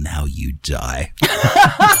 or now you die.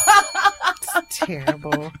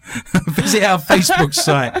 Terrible. Visit our Facebook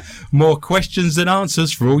site. More questions than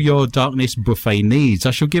answers for all your darkness buffet needs.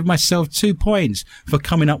 I shall give myself 2 points for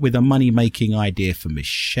coming up with a money-making idea for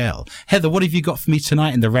Michelle. Heather, what have you got for me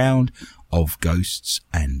tonight in the round of ghosts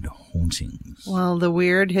and hauntings? Well, the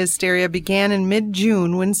weird hysteria began in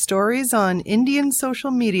mid-June when stories on Indian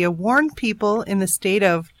social media warned people in the state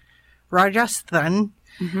of Rajasthan.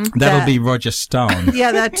 That'll be Roger Stone.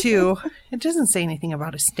 Yeah, that too. It doesn't say anything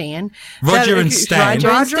about a Stan. Roger and Stan.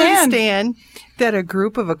 Roger and Stan. That a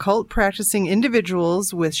group of occult practicing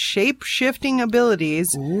individuals with shape-shifting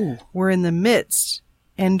abilities were in the midst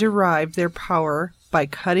and derived their power by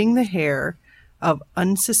cutting the hair of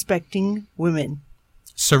unsuspecting women.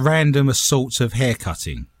 So random assaults of hair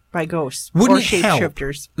cutting. By ghosts Wouldn't or it help?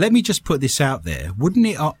 shapeshifters. Let me just put this out there. Wouldn't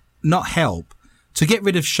it not help to get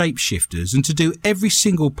rid of shapeshifters and to do every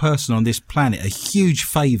single person on this planet a huge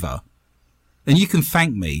favour? And you can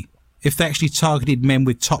thank me if they actually targeted men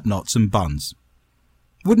with top knots and buns.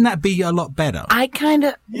 Wouldn't that be a lot better? I kind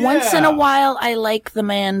of, once in a while, I like the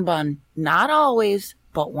man bun. Not always,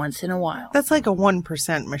 but once in a while. That's like a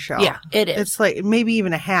 1%, Michelle. Yeah, it is. It's like maybe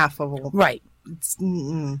even a half of a... Right. It's,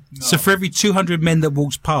 So for every 200 men that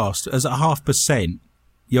walks past, as a 0.5%,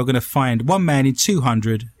 you're going to find one man in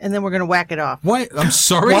 200. and then we're going to whack it off. What? I'm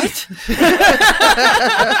sorry? What?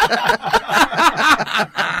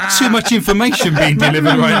 Too much information being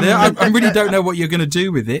delivered right there. I really don't know what you're going to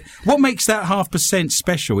do with it. What makes that 0.5%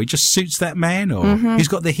 special? It just suits that man, or he's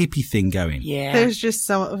got the hippie thing going? Yeah. There's just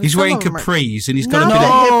some... He's some wearing of 'em are- capris and he's got Not a bit the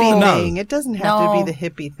of... hippie No. thing. It doesn't have to No. be the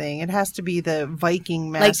hippie thing. It has to be the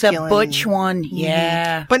Viking like the masculine. butch one.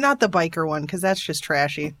 Yeah. But not the biker one, because that's just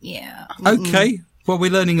trashy. Yeah. Okay. Well,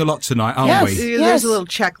 we're learning a lot tonight, aren't Yes. we? There's Yes. a little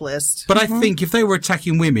checklist. But I think if they were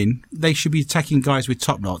attacking women, they should be attacking guys with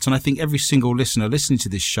top knots. And I think every single listener listening to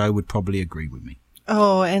this show would probably agree with me.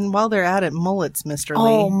 Oh, and while they're at it, mullets, Mr.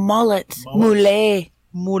 Oh, Lee. mullets. Moulet.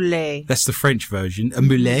 Moulet. That's the French version. A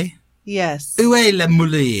mulet? Yes. Où est la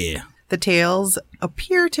mulet? The tales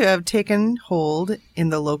appear to have taken hold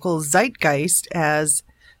in the local zeitgeist as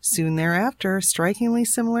soon thereafter, strikingly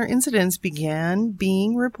similar incidents began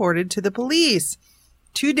being reported to the police.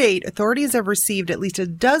 To date, authorities have received at least a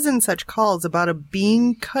dozen such calls about a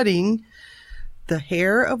being cutting the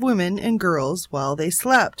hair of women and girls while they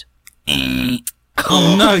slept.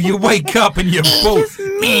 Oh no, you wake up and you're bald.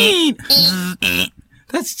 Mean.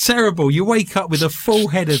 That's terrible. You wake up with a full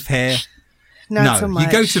head of hair. Not so No, much.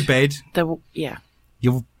 you go to bed, Yeah.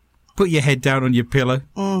 you put your head down on your pillow,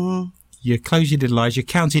 you close your little eyes, you're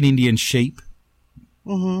counting Indian sheep.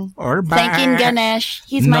 Or Thanking Ganesh.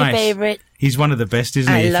 He's my Nice. favorite. He's one of the best,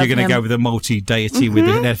 isn't I he? If love you're going to him. go with a multi-deity with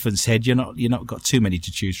an elephant's head, you're not got too many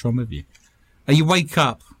to choose from, have you? And you wake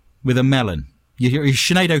up with a melon. You're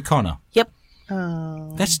Sinead O'Connor. Yep. Oh.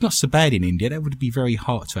 That's not so bad in India. That would be very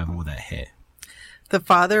hard to have all that hair. The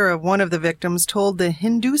father of one of the victims told the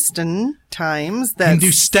Hindustan Times that...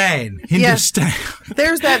 Hindustan. Yes,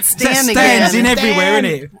 there's that Stan again. Stan's in everywhere, isn't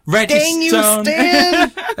it? Dang you,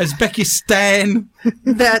 Stan. Uzbekistan.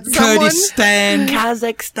 That someone... Kurdistan.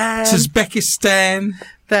 Kazakhstan. Uzbekistan.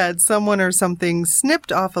 That someone or something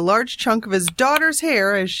snipped off a large chunk of his daughter's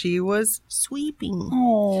hair as she was sweeping.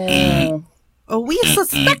 Oh. We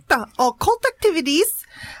suspect the occult activities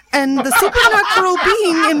and the supernatural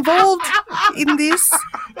being involved in this,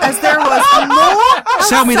 as there was no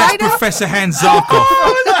Tell me that's Professor Hans Zarkov.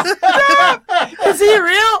 Is he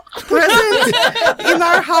real? present in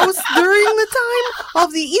our house during the time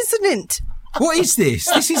of the incident. What is this?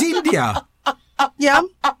 This is India. Yeah.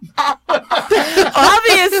 Obviously.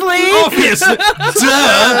 Obviously.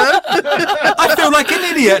 Duh. I feel like an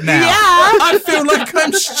idiot now. Yeah. I feel like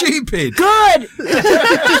I'm stupid. Good.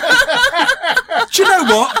 Do you know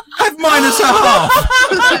what? Have minus a half.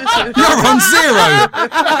 You're on 0.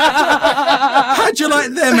 How'd you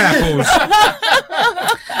like them apples?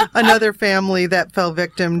 Another family that fell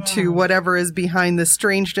victim to whatever is behind the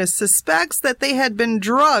strangeness suspects that they had been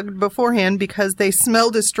drugged beforehand because they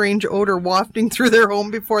smelled a strange odor wafting through their home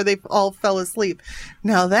before they all fell asleep.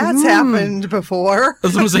 Now that's happened before.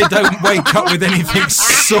 As long as they don't wake up with anything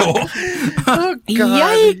sore. Oh, God.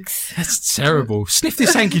 Yikes. That's terrible. Sniff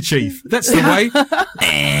this handkerchief. That's the way.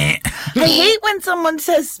 I hate when someone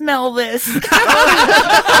says, smell this.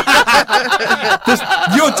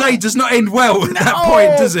 Your day does not end well at that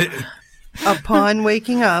point, does it? Upon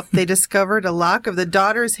waking up, they discovered a lock of the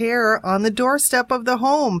daughter's hair on the doorstep of the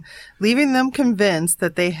home, leaving them convinced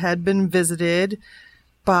that they had been visited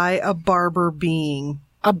by a barber being.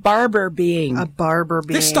 A barber being. A barber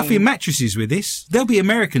being. They're stuffing mattresses with this. There'll be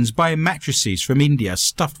Americans buying mattresses from India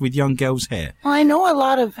stuffed with young girls' hair. Well, I know a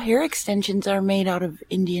lot of hair extensions are made out of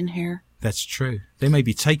Indian hair. That's true. They may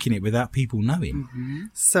be taking it without people knowing. Mm-hmm.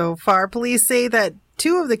 So far, police say that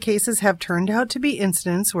 2 of the cases have turned out to be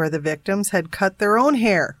incidents where the victims had cut their own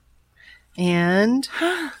hair. And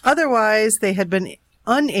otherwise, they had been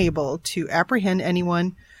unable to apprehend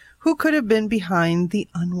anyone who could have been behind the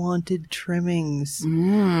unwanted trimmings.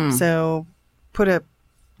 So put a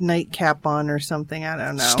nightcap on or something. I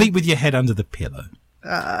don't know. Sleep with your head under the pillow.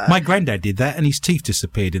 My granddad did that and his teeth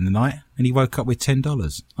disappeared in the night and he woke up with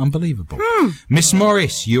 $10. Unbelievable. Miss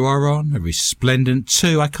Morris, you are on a resplendent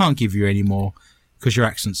 2. I can't give you any more because your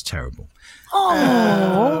accent's terrible.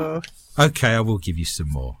 Oh. Okay, I will give you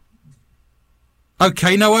some more.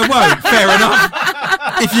 Okay, no, I won't. Fair enough.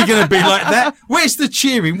 If you're going to be like that, where's the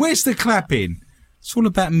cheering? Where's the clapping? It's all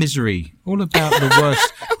about misery, all about the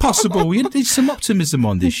worst possible. You need some optimism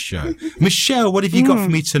on this show. Michelle, what have you got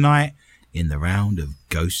for me tonight in the round of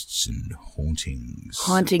ghosts and hauntings?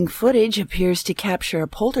 Haunting footage appears to capture a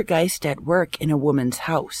poltergeist at work in a woman's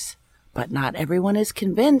house, but not everyone is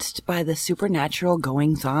convinced by the supernatural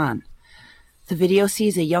goings-on. The video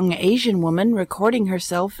sees a young Asian woman recording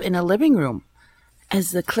herself in a living room.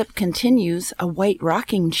 As the clip continues, a white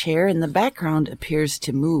rocking chair in the background appears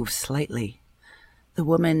to move slightly. The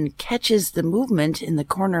woman catches the movement in the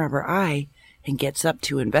corner of her eye and gets up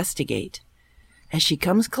to investigate. As she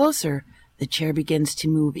comes closer, the chair begins to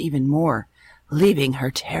move even more, leaving her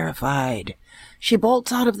terrified. She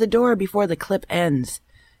bolts out of the door before the clip ends.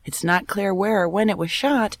 It's not clear where or when it was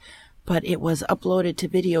shot, but it was uploaded to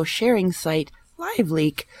video sharing site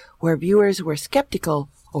LiveLeak, where viewers were skeptical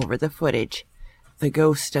over the footage. The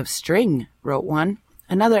ghost of string, wrote one.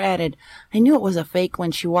 Another added, I knew it was a fake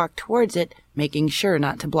when she walked towards it, making sure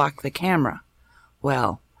not to block the camera.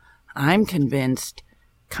 Well, I'm convinced,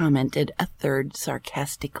 commented a third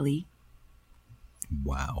sarcastically.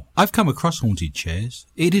 Wow. I've come across haunted chairs.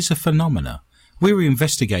 It is a phenomena. We were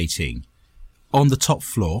investigating on the top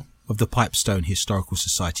floor of the Pipestone Historical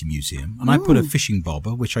Society Museum, and I put a fishing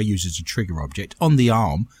bobber, which I use as a trigger object, on the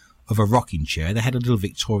arm of a rocking chair. They had a little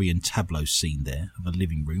Victorian tableau scene there of a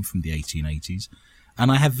living room from the 1880s. And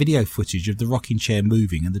I have video footage of the rocking chair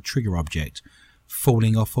moving and the trigger object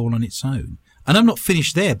falling off all on its own. And I'm not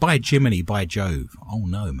finished there. By Jiminy, by Jove. Oh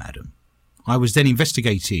no, madam. I was then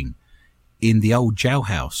investigating in the old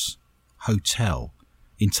jailhouse hotel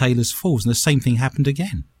in Taylor's Falls, and the same thing happened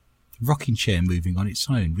again. Rocking chair moving on its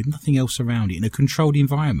own with nothing else around it in a controlled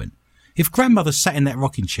environment. If grandmother sat in that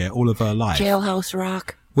rocking chair all of her life... Jailhouse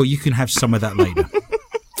rock. Well, you can have some of that later.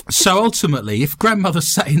 So ultimately, if grandmother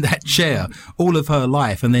sat in that chair all of her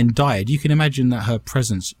life and then died, you can imagine that her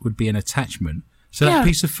presence would be an attachment to that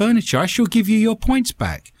piece of furniture. I shall give you your points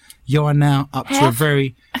back. You are now up to a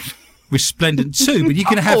very resplendent 2, but you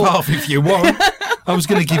can have half if you want. I was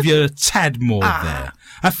going to give you a tad more there.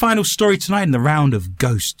 Our final story tonight in the round of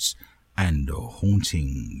ghosts and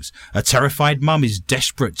hauntings. A terrified mum is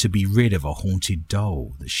desperate to be rid of a haunted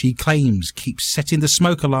doll that she claims keeps setting the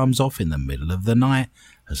smoke alarms off in the middle of the night,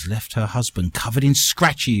 has left her husband covered in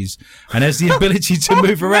scratches, and has the ability to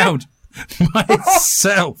move around by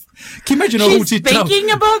itself. Can you imagine a haunted doll? She's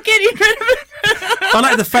thinking about getting rid of it. I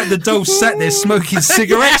like the fact the doll sat there smoking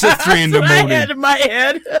cigarettes at 3 in the morning. I had in my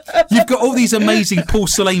head. You've got all these amazing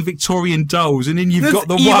porcelain Victorian dolls, and then you've got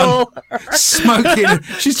the one smoking.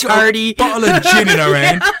 She's got a bottle of gin in her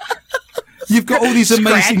hand. You've got all these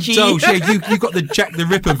amazing dolls. Yeah, you've got the Jack the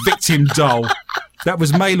Ripper victim doll. That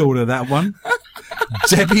was mail order, that one.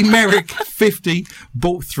 Debbie Merrick, 50,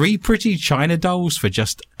 bought 3 pretty China dolls for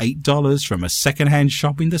just $8 from a second-hand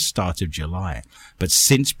shop in the start of July. But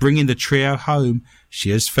since bringing the trio home,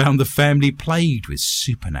 she has found the family plagued with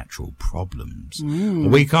supernatural problems. A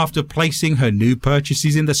week after placing her new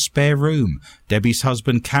purchases in the spare room, Debbie's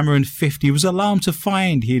husband, Cameron, 50, was alarmed to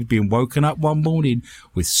find he had been woken up one morning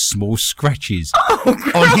with small scratches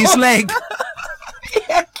on his leg.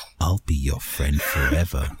 I'll be your friend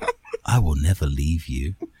forever. I will never leave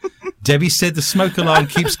you. Debbie said the smoke alarm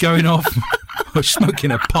keeps going off. I was smoking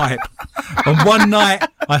a pipe. And one night,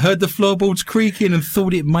 I heard the floorboards creaking and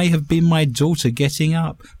thought it may have been my daughter getting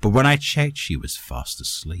up. But when I checked, she was fast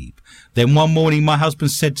asleep. Then one morning, my husband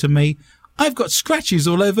said to me, I've got scratches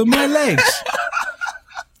all over my legs.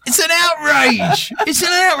 It's an outrage. It's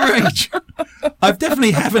an outrage. I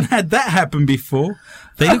definitely haven't had that happen before.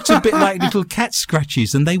 They looked a bit like little cat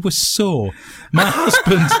scratches and they were sore. My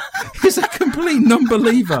husband is a complete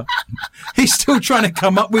non-believer. He's still trying to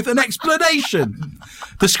come up with an explanation.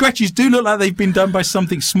 The scratches do look like they've been done by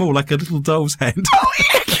something small, like a little doll's hand.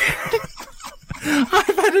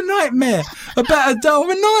 I've had a nightmare about a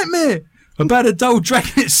doll, about a doll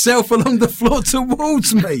dragging itself along the floor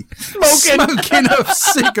towards me, smoking a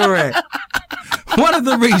cigarette. One of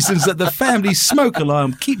the reasons that the family smoke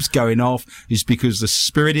alarm keeps going off is because the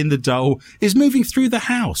spirit in the doll is moving through the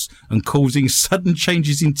house and causing sudden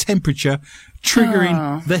changes in temperature,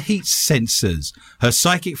 triggering the heat sensors. Her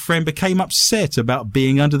psychic friend became upset about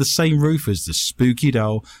being under the same roof as the spooky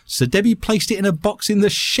doll, so Debbie placed it in a box in the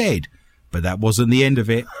shed. But that wasn't the end of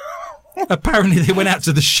it. Apparently they went out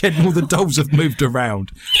to the shed and all the dolls have moved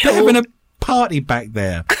around. They're having a party back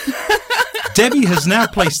there. Debbie has now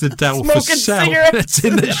placed the doll for sale. It's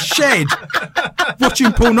in the shed,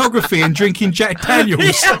 watching pornography and drinking Jack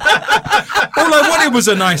Daniels. All I wanted was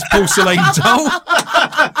a nice porcelain doll.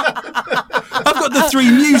 I've got the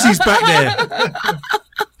 3 muses back there.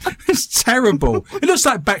 It's terrible. It looks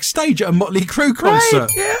like backstage at a Motley Crue concert.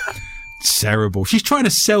 Right, yeah. Terrible. She's trying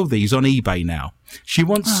to sell these on eBay now. She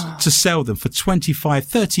wants to sell them for $35,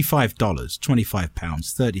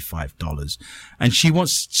 $35, and she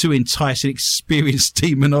wants to entice an experienced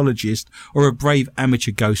demonologist or a brave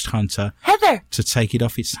amateur ghost hunter, Heather, to take it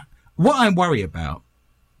off its. What I worry about,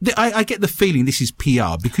 I get the feeling this is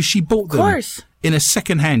PR because she bought them in a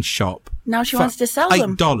second-hand shop. Now she wants to sell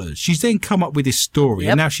them. $8. She's then come up with this story,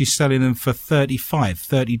 and now she's selling them for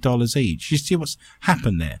 $30 each. You see what's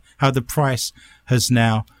happened there? How the price has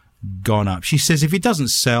now gone up. She says, if it doesn't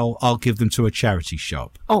sell, I'll give them to a charity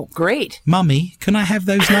shop. Oh, great. Mummy, can I have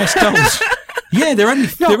those nice dolls? Yeah, they're only...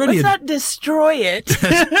 let's not destroy it.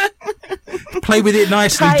 Play with it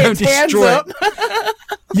nicely, don't destroy it.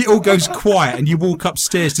 It all goes quiet and you walk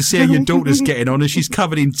upstairs to see how your daughter's getting on and she's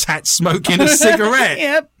covered in tats smoking a cigarette.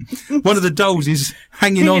 Yep. One of the dolls is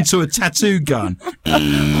hanging on to a tattoo gun.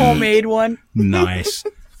 Homemade one. Nice.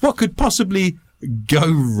 What could possibly go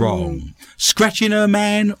wrong? Scratching her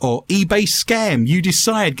man or eBay scam? You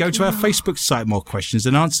decide. Go to our Facebook site. More questions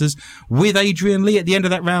and answers with Adrian Lee at the end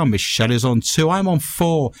of that round. Michelle is on 2. I'm on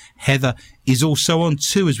 4. Heather is also on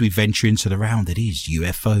 2 as we venture into the round that is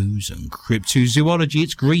UFOs and cryptozoology.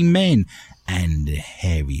 It's green men and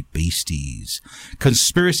hairy beasties.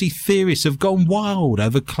 Conspiracy theorists have gone wild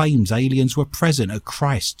over claims aliens were present at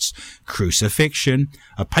Christ's crucifixion.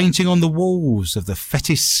 A painting on the walls of the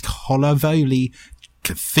Fetis Holavoli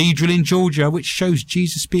Cathedral in Georgia, which shows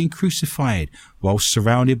Jesus being crucified while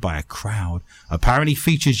surrounded by a crowd, apparently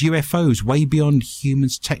features UFOs way beyond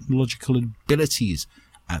humans' technological abilities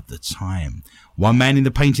at the time. One man in the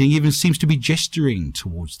painting even seems to be gesturing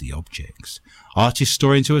towards the objects. Art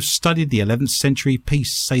historians who have studied the 11th century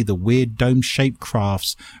piece say the weird dome-shaped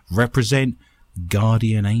crafts represent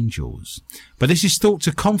guardian angels. But this is thought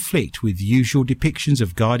to conflict with usual depictions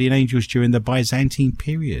of guardian angels during the Byzantine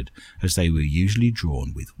period, as they were usually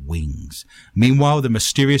drawn with wings. Meanwhile, the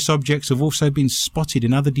mysterious objects have also been spotted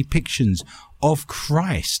in other depictions of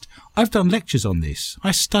Christ. I've done lectures on this.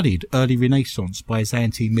 I studied early Renaissance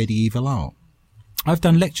Byzantine medieval art. I've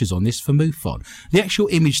done lectures on this for MUFON. The actual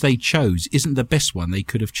image they chose isn't the best one they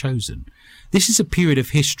could have chosen. This is a period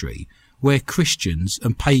of history where Christians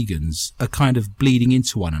and pagans are kind of bleeding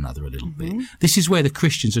into one another a little bit. This is where the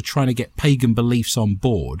Christians are trying to get pagan beliefs on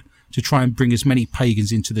board to try and bring as many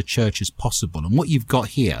pagans into the church as possible. And what you've got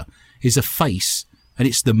here is a face, and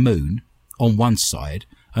it's the moon on one side,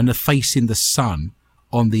 and a face in the sun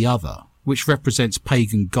on the other, which represents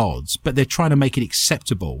pagan gods. But they're trying to make it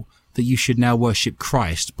acceptable that you should now worship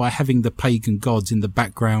Christ by having the pagan gods in the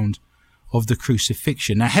background of the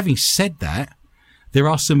crucifixion. Now, having said that, there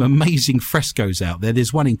are some amazing frescoes out there.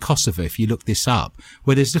 There's one in Kosovo, if you look this up,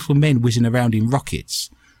 where there's little men whizzing around in rockets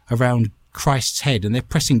around Christ's head, and they're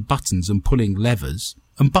pressing buttons and pulling levers.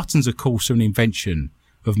 And buttons, of course, are an invention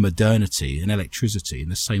of modernity and electricity, and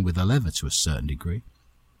the same with a lever to a certain degree.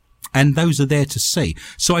 And those are there to see.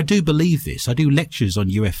 So I do believe this. I do lectures on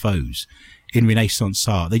UFOs in Renaissance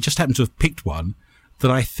art. They just happen to have picked one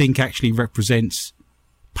that I think actually represents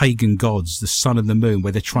pagan gods, the sun and the moon,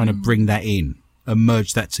 where they're trying to bring that in and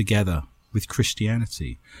merge that together with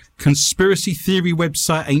Christianity. Conspiracy theory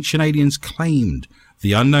website Ancient Aliens claimed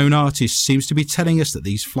the unknown artist seems to be telling us that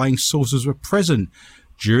these flying saucers were present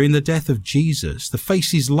during the death of Jesus. The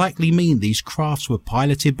faces likely mean these crafts were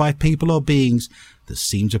piloted by people or beings that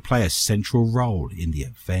seem to play a central role in the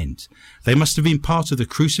event. They must have been part of the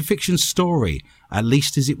crucifixion story, at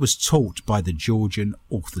least as it was taught by the Georgian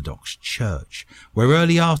Orthodox Church, where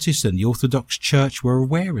early artists and the Orthodox Church were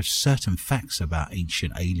aware of certain facts about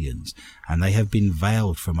ancient aliens, and they have been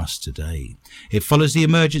veiled from us today. It follows the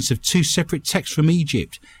emergence of two separate texts from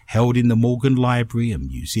Egypt, held in the Morgan Library and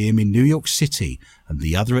Museum in New York City, and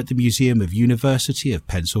the other at the Museum of University of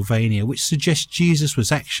Pennsylvania, which suggests Jesus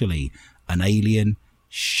was actually an alien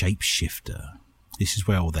shapeshifter. This is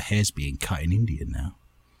where all the hair's being cut in India now.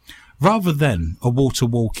 Rather than a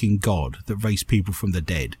water-walking god that raised people from the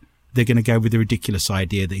dead, they're going to go with the ridiculous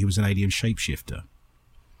idea that he was an alien shapeshifter.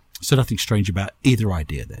 So nothing strange about either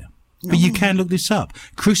idea there. No. But you can look this up.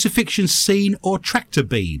 Crucifixion scene or tractor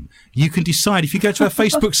beam. You can decide. If you go to our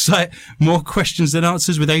Facebook site, More Questions Than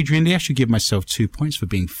Answers with Adrian Lee, I should give myself 2 points for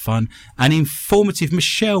being fun and informative.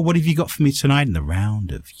 Michelle, what have you got for me tonight in the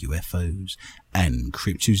round of UFOs and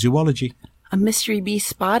cryptozoology? A mystery beast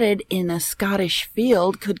spotted in a Scottish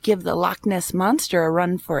field could give the Loch Ness Monster a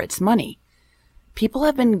run for its money. People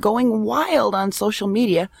have been going wild on social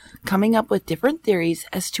media, coming up with different theories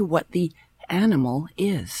as to what the animal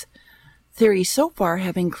is. Theories so far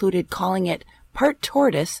have included calling it part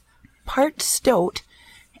tortoise, part stoat,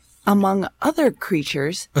 among other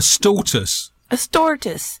creatures. A stortus. A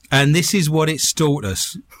stortus. And this is what it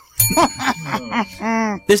stortus.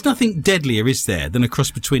 There's nothing deadlier, is there, than a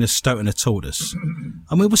cross between a stoat and a tortoise?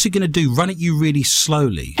 I mean, what's it going to do? Run at you really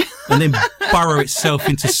slowly and then burrow itself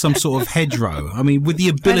into some sort of hedgerow? I mean, with the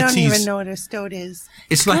abilities... I don't even know what a stoat is.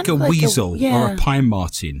 It's like a weasel or a pine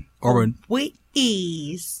marten or a...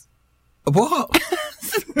 Wheeze. What?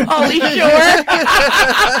 Polly Shore.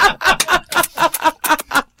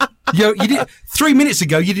 You did 3 minutes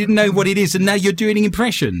ago. You didn't know what it is, and now you're doing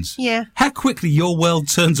impressions. Yeah. How quickly your world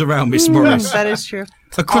turns around, Miss Morris. That is true.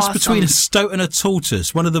 A cross between a stoat and a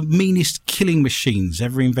tortoise, one of the meanest killing machines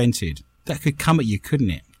ever invented. That could come at you,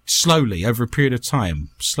 couldn't it? Slowly, over a period of time.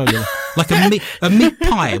 Slowly. Like a meat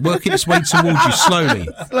pie working its way towards you slowly.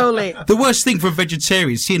 Slowly. The worst thing for a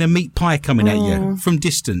vegetarian is seeing a meat pie coming at you from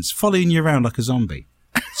distance, following you around like a zombie.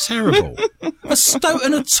 Terrible. A stoat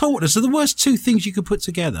and a tortoise are the worst two things you could put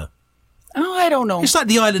together. Oh, I don't know. It's like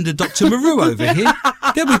the island of Dr. Moreau over here.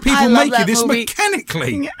 There'll be people making this movie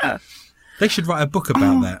mechanically. Yeah. They should write a book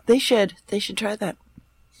about that. They should. They should try that.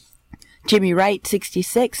 Jimmy Wright,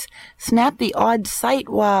 66, snapped the odd sight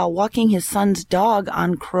while walking his son's dog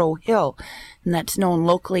on Crow Hill, and that's known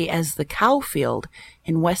locally as the Cow Field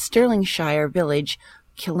in West Stirlingshire village,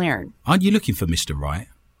 Killearn. Aren't you looking for Mr. Wright?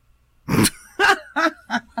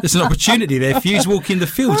 There's an opportunity there for you. He's walking the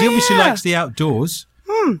fields. He obviously likes the outdoors.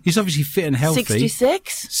 He's obviously fit and healthy.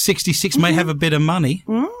 66? 66 may have a bit of money.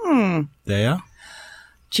 There.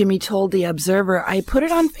 Jimmy told the Observer, I put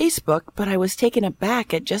it on Facebook, but I was taken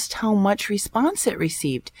aback at just how much response it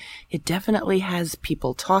received. It definitely has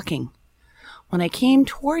people talking. When I came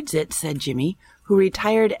towards it, said Jimmy, who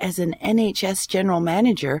retired as an NHS general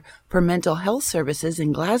manager for mental health services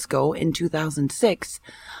in Glasgow in 2006,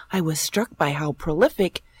 I was struck by how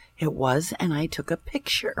prolific It was, and I took a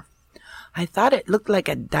picture. I thought it looked like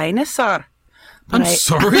a dinosaur. I'm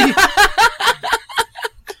sorry.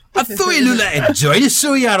 I thought you looked like a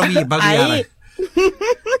dinosaur.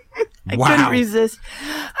 I couldn't resist.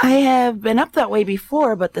 I have been up that way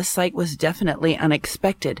before, but the sight was definitely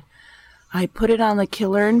unexpected. I put it on the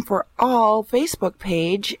Killern for All Facebook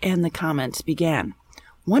page, and the comments began.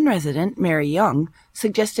 One resident, Mary Young,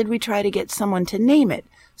 suggested we try to get someone to name it,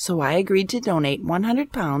 so I agreed to donate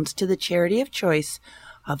 £100 to the charity of choice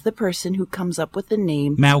of the person who comes up with the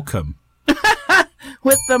name Malcolm.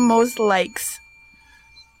 with the most likes.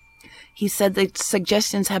 He said the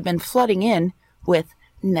suggestions have been flooding in, with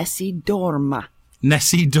Nessie Dorma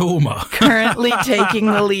currently taking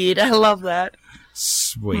the lead. I love that.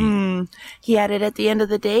 Sweet. He added, at the end of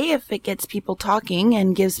the day, if it gets people talking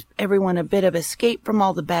and gives everyone a bit of escape from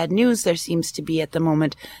all the bad news there seems to be at the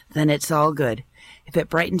moment, then it's all good. If it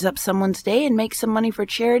brightens up someone's day and makes some money for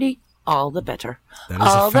charity, all the better. That is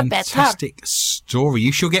all a fantastic story.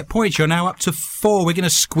 You shall get points. You're now up to 4. We're going to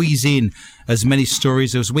squeeze in as many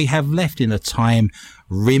stories as we have left in the time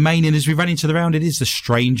remaining. As we run into the round, it is the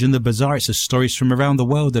strange and the bizarre. It's the stories from around the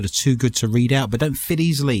world that are too good to read out, but don't fit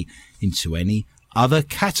easily into any other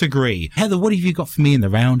category. Heather, what have you got for me in the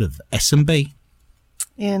round of S&B?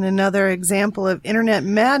 In another example of internet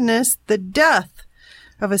madness, the death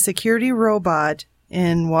of a security robot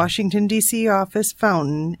in Washington, D.C. office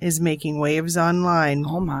fountain is making waves online.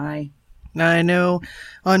 Oh, my. I know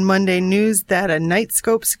on Monday news that a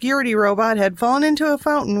Nightscope security robot had fallen into a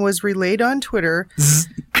fountain was relayed on Twitter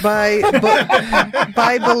by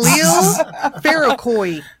Balil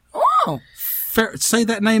Farrakoi. Oh. Say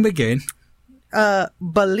that name again.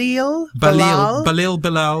 Balil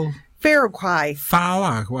Farrakoi.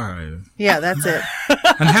 Yeah, that's it.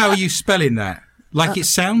 And how are you spelling that? Like it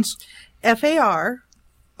sounds? Farooqui.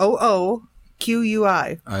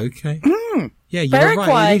 Okay. Yeah, you're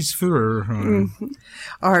right. It is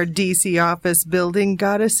Our DC office building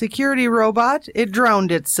got a security robot. It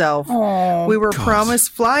drowned itself. Oh, we were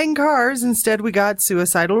promised flying cars. Instead, we got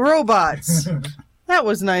suicidal robots. That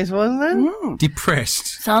was nice, wasn't it?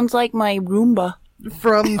 Depressed. Sounds like my Roomba.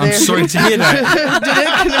 From there. I'm sorry to hear that. Did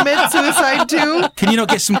it commit suicide too? Can you not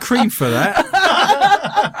get some cream for that?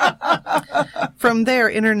 From there,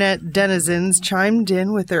 internet denizens chimed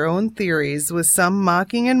in with their own theories, with some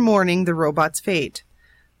mocking and mourning the robot's fate.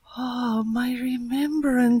 Oh, my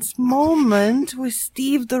remembrance moment with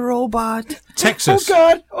Steve the robot. Texas. Oh,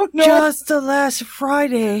 God. Oh, no. Just the last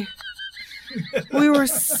Friday. We were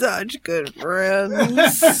such good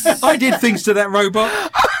friends. I did things to that robot.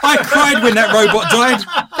 I cried when that robot died.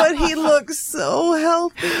 But he looked so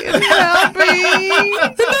healthy and happy.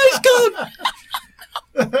 The nice God.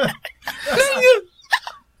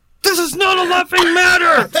 This is not a laughing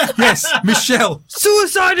matter. Yes, Michelle.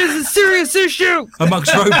 Suicide is a serious issue.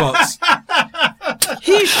 Amongst robots.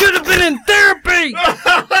 He should have been in therapy.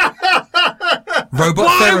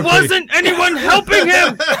 Robot therapy. Why wasn't anyone helping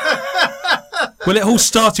him? Well, it all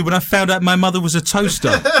started when I found out my mother was a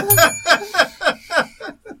toaster.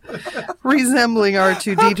 Resembling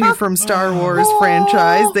R2-D2 from Star Wars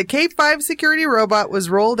franchise, the K-5 security robot was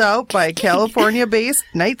rolled out by California-based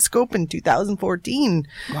Nightscope in 2014.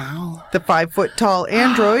 Wow. The 5-foot-tall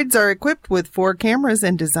androids are equipped with 4 cameras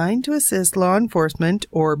and designed to assist law enforcement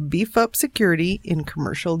or beef up security in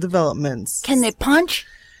commercial developments. Can they punch?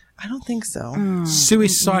 I don't think so.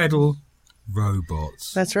 Suicidal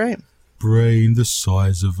robots. That's right. Brain the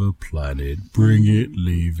size of a planet. Bring it,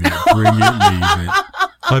 leave it. Bring it, leave it.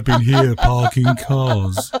 I've been here parking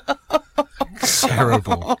cars.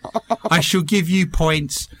 Terrible. I shall give you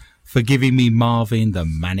points for giving me Marvin the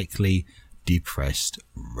manically depressed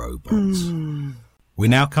robot. We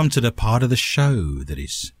now come to the part of the show that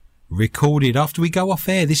is recorded after we go off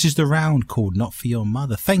air. This is the round called Not For Your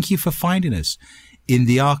Mother. Thank you for finding us in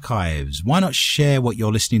the archives. Why not share what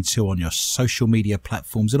you're listening to on your social media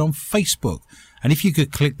platforms and on Facebook? And if you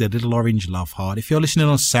could click the little orange love heart, if you're listening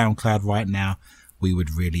on SoundCloud right now, we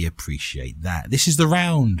would really appreciate that. This is the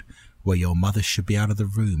round where your mother should be out of the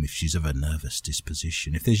room if she's of a nervous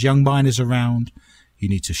disposition. If there's young minors around, you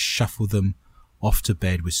need to shuffle them off to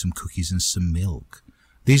bed with some cookies and some milk.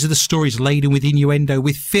 These are the stories laden with innuendo,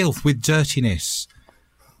 with filth, with dirtiness.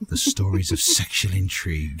 The stories of sexual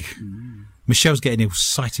intrigue. Michelle's getting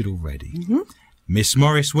excited already. Miss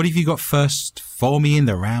Morris, what have you got first for me in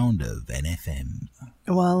the round of NFM?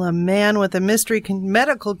 Well, a man with a mystery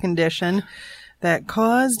medical condition that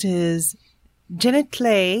caused his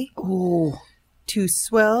genitalia to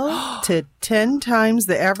swell to 10 times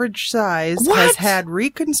the average size has had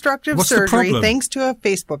reconstructive surgery thanks to a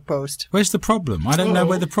Facebook post. Where's the problem? I don't know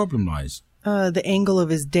where the problem lies. The angle of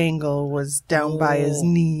his dangle was down by his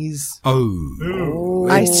knees. Oh.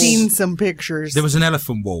 I seen some pictures. There was an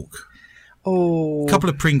elephant walk. Oh. A couple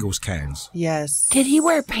of Pringles cans. Yes. Did he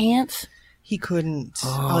wear pants? He couldn't.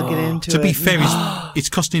 I'll get into it. To be fair, it's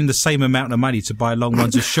costing him the same amount of money to buy long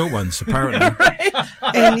ones as short ones, apparently.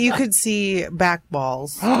 And you could see back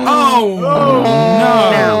balls.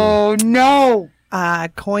 Oh, no. I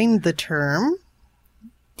coined the term.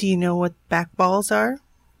 Do you know what back balls are?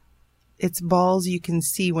 It's balls you can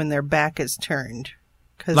see when their back is turned.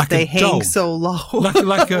 Because Like they a hang dog. so low.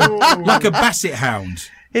 like a basset hound.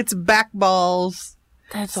 It's back balls.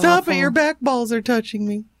 That's Stop awful. it, your back balls are touching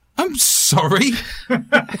me. I'm sorry. Where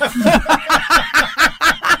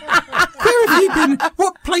have you been?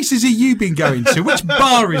 What places have you been going to? Which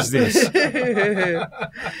bar is this?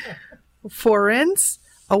 Florence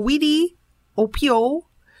Awidi Opio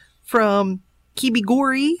from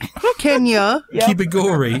Kibigori, Kenya,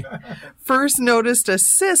 Kibigori. first noticed a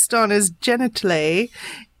cyst on his genitalae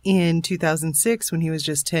in 2006 when he was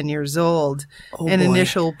just 10 years old. An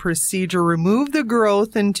initial procedure removed the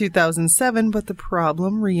growth in 2007, but the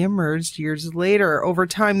problem reemerged years later. Over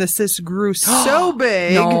time, the cyst grew so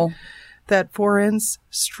big that Forens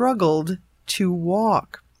struggled to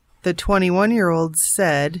walk. The 21-year-old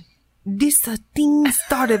said, "This thing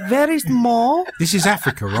started very small, This is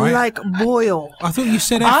Africa, right? like boil. I thought you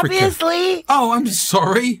said Africa. Obviously. Oh, I'm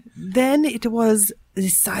sorry. Then it was the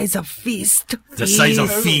size of fist. The size of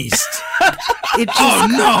feast. It just, Oh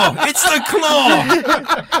no, it's the claw.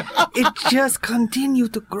 it just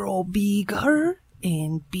continued to grow bigger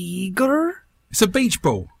and bigger. It's a beach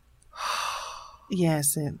ball.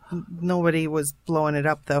 Yes, nobody was blowing it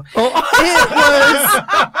up though. Oh. It was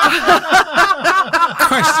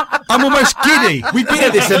Christ, I'm almost giddy. We've been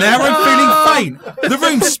at this an hour. I'm feeling faint. The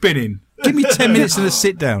room's spinning. Give me 10 minutes and a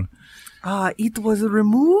sit down. it was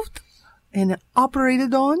removed and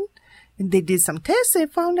operated on, and they did some tests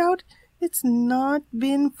and found out it's not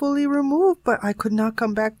been fully removed, but I could not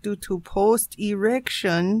come back due to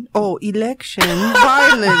election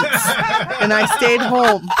violence, and I stayed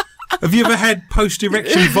home. Have you ever had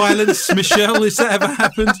post-erection violence, Michelle? Has that ever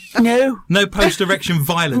happened? No. No post-erection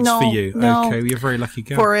violence No, for you? no. Okay, you're a very lucky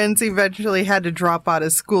girl. Forens eventually had to drop out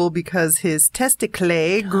of school because his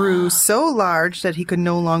testicle grew so large that he could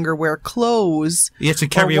no longer wear clothes. He had to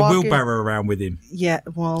carry a walk in- wheelbarrow around with him. Yeah,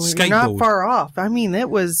 well, you're Skateboard. not far off. I mean, it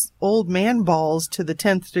was old man balls to the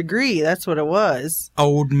 10th degree. That's what it was.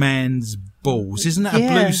 Old Man's Balls. Isn't that a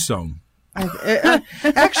Yeah. blues song?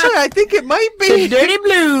 Actually, I think it might be. The Dirty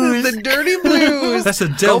Blues. The Dirty Blues. That's a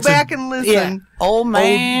Go Delta. back and listen. Yeah. Old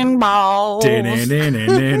man balls. Nice.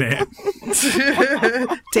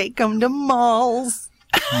 Take them to malls.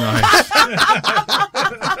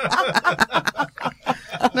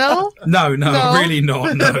 No? No, No. really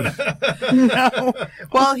not. No. No.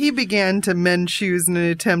 Well, he began to mend shoes in an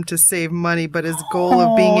attempt to save money, but his goal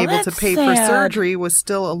of being able to that's pay for sad. surgery was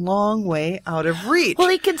still a long way out of reach. Well,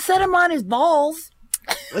 he could set them on his balls.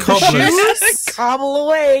 Cobblers. Cobble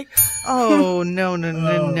away. Oh,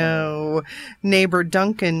 no. Neighbor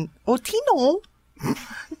Duncan Otino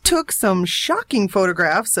took some shocking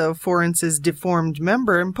photographs of Forens's deformed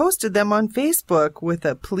member and posted them on Facebook with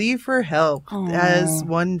a plea for help, as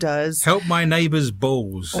one does. Help my neighbour's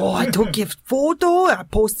balls. Oh, I took a photo, I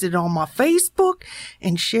posted it on my Facebook,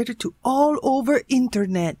 and shared it to all over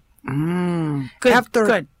internet. Good. After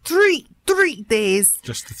Good. three days,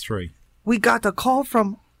 Just the three. we got a call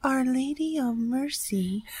from Our Lady of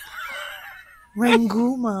Mercy,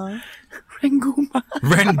 Ranguma.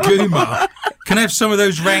 Ranguma. Can I have some of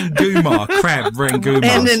those Ranguma? Crab Ranguma.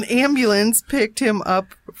 And an ambulance picked him up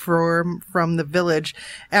from the village.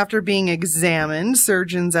 After being examined,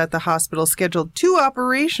 surgeons at the hospital scheduled 2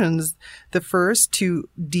 operations. The first to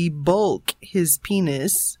debulk his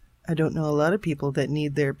penis. I don't know a lot of people that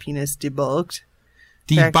need their penis debulked.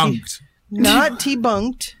 Debunked. Not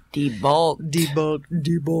debunked. Debulked.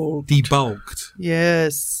 Debulked. Debulked.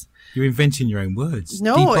 Yes. You're inventing your own words.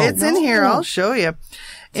 No, Debulked. it's in here. I'll show you.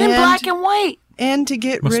 It's in black and white. And to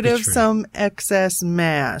get Must rid be of true. some excess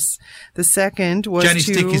mass. The second was Janice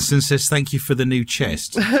to... Dickinson says thank you for the new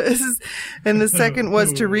chest. And the second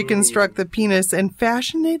was to reconstruct the penis and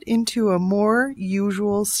fashion it into a more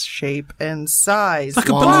usual shape and size. Like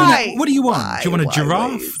a Why? balloon. What do you want? Do you want a Why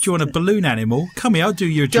giraffe? waste? Do you want a balloon animal? Come here, I'll do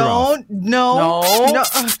your giraffe. No. Oh,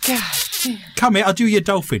 God. Come here, I'll do your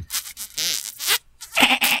dolphin.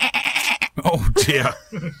 Oh dear.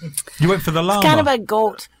 You went for the llama. Kind of a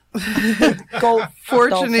goat. Goat.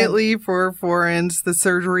 Fortunately for Forens, the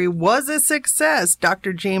surgery was a success.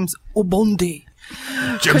 Dr. James Obonde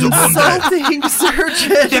Consulting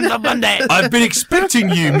surgeon. I've been expecting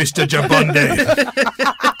you, Mr. Jabunde.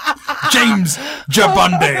 James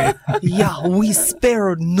Jabunde. Yeah, we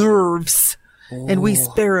spare nerves. And we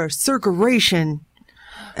spare circulation.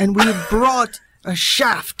 And we brought a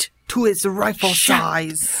shaft to its rifle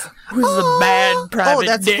size. Who's a bad private Oh,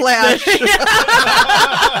 that's dick? Flash.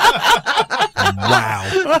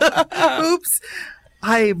 Wow. Oops.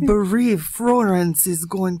 I believe Florence is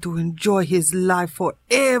going to enjoy his life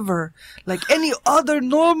forever, like any other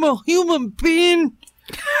normal human being.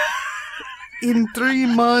 In 3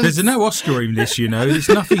 months. There's no Oscar in this, you know. There's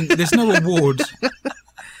nothing. There's no awards.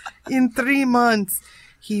 In 3 months,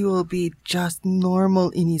 he will be just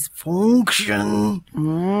normal in his function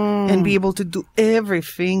and be able to do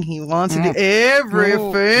everything he wants to do.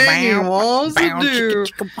 Everything he wants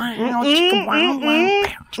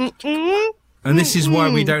to do. And this is why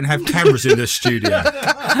we don't have cameras in the studio.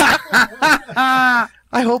 I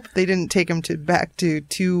hope they didn't take him back to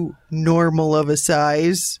too normal of a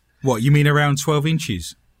size. What, you mean around 12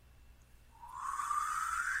 inches?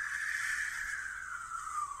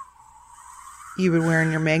 You've been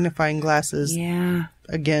wearing your magnifying glasses Yeah.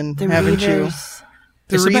 again, The haven't you? readers.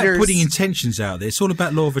 It's readers. about putting intentions out there. It's all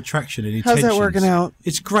about law of attraction and intentions. How's that working out?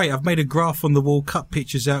 It's great. I've made a graph on the wall, cut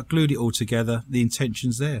pictures out, glued it all together. The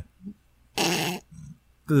intention's there.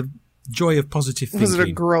 The joy of positive thinking. Was it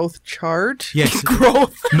a growth chart? Yes.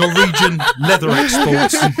 Growth. Norwegian leather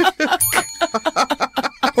exports.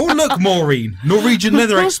 Oh, look, Maureen. Norwegian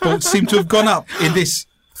leather exports seem to have gone up in this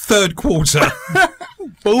third quarter.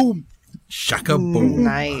 Boom. Shaka boom.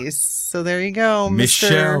 Nice. So there you go,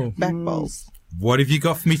 Michelle. Mr. Backballs. What have you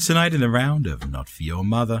got for me tonight in the round of Not For Your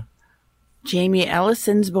Mother? Jamie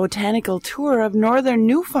Ellison's botanical tour of northern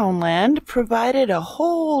Newfoundland provided a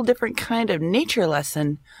whole different kind of nature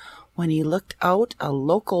lesson when he looked out a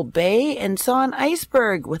local bay and saw an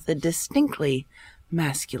iceberg with a distinctly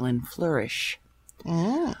masculine flourish.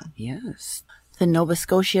 Yes. The Nova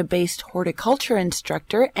Scotia-based horticulture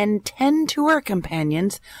instructor and 10 tour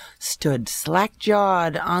companions stood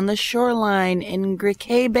slack-jawed on the shoreline in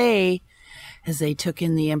Griquet Bay as they took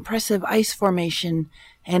in the impressive ice formation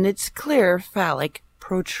and its clear phallic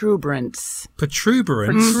protuberance.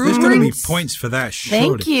 Protuberance? There's going to be points for that, surely.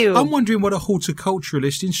 Thank you. I'm wondering what a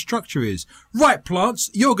horticulturalist instructor is. Right,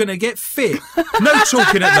 plants, you're going to get fit. No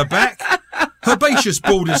talking at the back. Herbaceous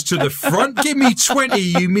borders to the front. Give me 20,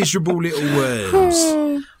 you miserable little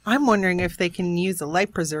worms. I'm wondering if they can use a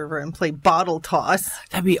life preserver and play bottle toss.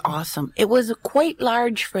 That'd be awesome. It was quite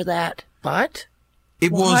large for that, but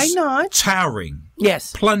It Why was not? towering,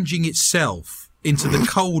 yes. plunging itself into the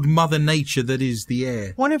cold mother nature that is the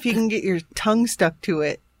air. Wonder if you can get your tongue stuck to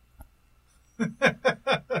it.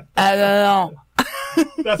 I don't know.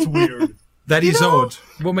 That's weird. That is odd.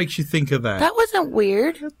 What makes you think of that? That wasn't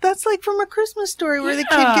weird. That's like from A Christmas Story where the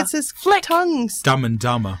kid Yeah. gets his Flick. tongue Dumb and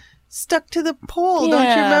Dumber. stuck to the pole. Don't you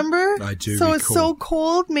Yeah. remember? I do So it's recall. so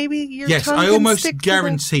cold, maybe your Yes, tongue I can almost stick to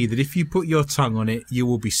guarantee that if you put your tongue on it, you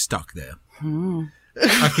will be stuck there.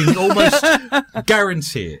 I can almost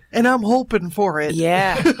guarantee it. and I'm hoping for it.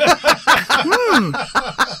 Yeah.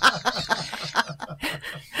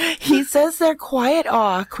 He says their quiet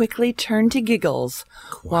awe quickly turned to giggles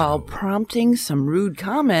while prompting some rude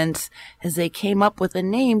comments as they came up with a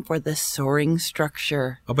name for the soaring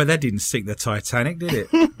structure. I bet that didn't sink the Titanic, did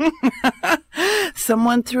it?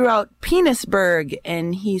 Someone threw out Penisberg,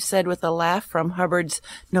 and he said with a laugh from Hubbard's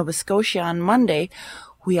Nova Scotia on Monday,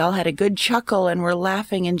 "We all had a good chuckle and were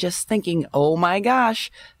laughing and just thinking, oh my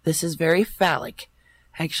gosh, this is very phallic.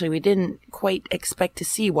 Actually, we didn't quite expect to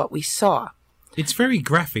see what we saw." It's very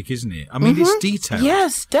graphic, isn't it? I mean, it's detailed.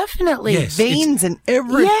 Yes, definitely. Yes. Veins and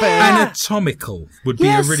everything. Yeah. Anatomical would be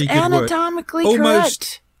Yes, a really good word. anatomically Almost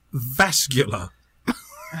correct. vascular.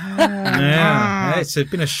 Yeah, it's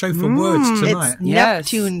been a show for words tonight. It's Yes.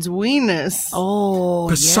 Neptune's weenus. Oh,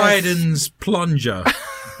 Poseidon's plunger.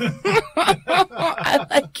 yes. I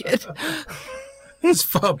like it. It's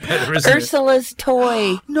far better, isn't it? Ursula's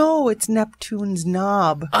toy. No, it's Neptune's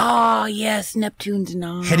knob. Oh, yes, Neptune's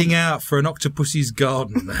knob. Heading out for an octopussy's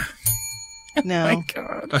garden. No.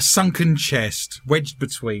 God. A sunken chest wedged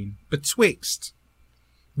betwixt.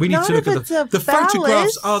 We need Not to look if at it's a the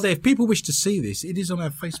photographs phallus. are there. If people wish to see this, it is on our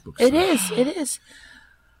Facebook It site. is.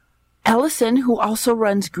 Ellison, who also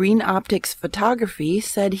runs Green Optics Photography,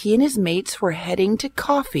 said he and his mates were heading to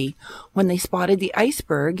coffee when they spotted the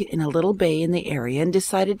iceberg in a little bay in the area and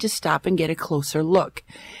decided to stop and get a closer look.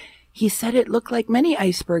 He said it looked like many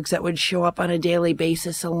icebergs that would show up on a daily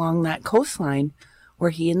basis along that coastline, where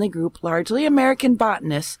he and the group, largely American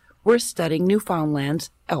botanists, were studying Newfoundland's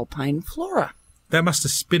alpine flora. That must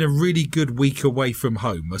have been a really good week away from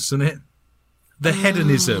home, mustn't it? The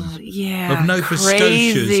hedonism of Nova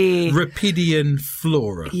crazy. Scotia's Rapidian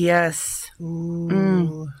flora. Yes.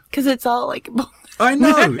 Because it's all like... I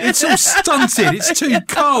know. It's all stunted. It's too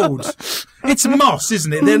cold. It's moss,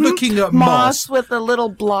 isn't it? They're looking at moss. with a little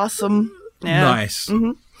blossom. Yeah. Nice.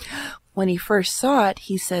 Mm-hmm. When he first saw it,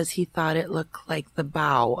 he says he thought it looked like the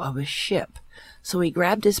bow of a ship. So he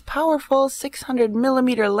grabbed his powerful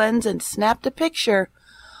 600-millimeter lens and snapped a picture,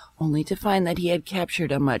 only to find that he had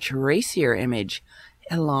captured a much racier image,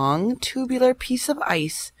 a long, tubular piece of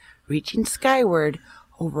ice reaching skyward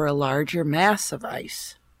over a larger mass of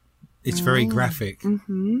ice. It's very graphic.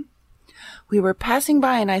 Mm-hmm. We were passing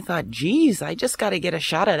by and I thought, geez, I just got to get a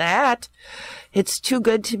shot of that. It's too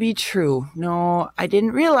good to be true. No, I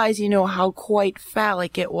didn't realize, how quite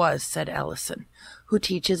phallic it was, said Ellison, who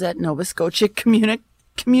teaches at Nova Scotia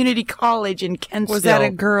Community College in Kentsville. Was that a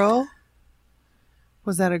girl?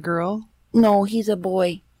 Was that a girl? No, he's a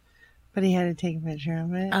boy. But he had to take a picture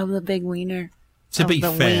of it? Of the big wiener. To be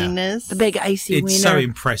fair, the big icy wiener. It's so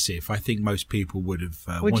impressive. I think most people would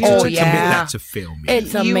have wanted you- to Oh, commit that to film.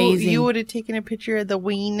 It's amazing. You would have taken a picture of the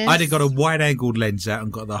weenus? I'd have got a wide-angled lens out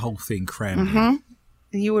and got the whole thing crammed in.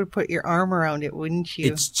 You would have put your arm around it, wouldn't you?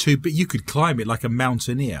 It's too... But you could climb it like a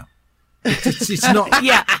mountaineer. It's not...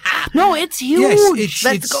 Yeah. No, it's huge. Yes,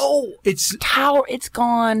 Let's go. It's Tower, it's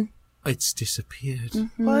gone. It's disappeared.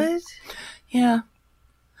 What? Yeah.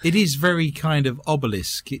 It is very kind of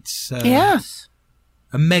obelisk. It's... Yes.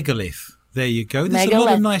 A megalith. There you go. There's a lot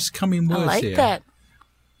Megalith. of nice coming words I like here. that.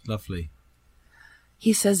 Lovely.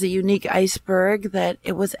 He says the unique iceberg that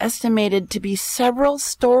it was estimated to be several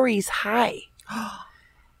stories high,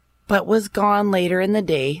 but was gone later in the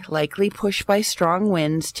day, likely pushed by strong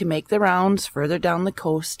winds to make the rounds further down the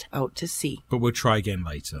coast out to sea. But we'll try again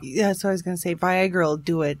later. Yeah, that's what I was going to say. Viagra will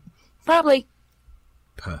do it. Probably.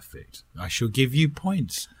 Perfect. I shall give you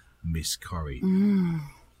points, Miss Corrie.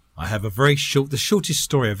 I have the shortest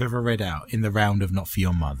story I've ever read out in the round of Not For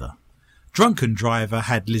Your Mother. Drunken driver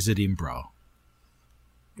had lizard in bra.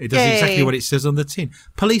 It does exactly what it says on the tin.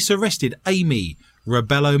 Police arrested Amy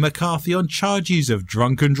Rebello McCarthy on charges of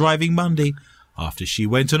drunken driving Monday after she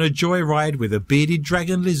went on a joyride with a bearded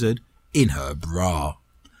dragon lizard in her bra.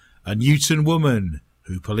 A Newton woman,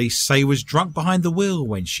 who police say was drunk behind the wheel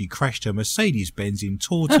when she crashed her Mercedes-Benz in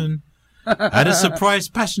Taunton, had a surprise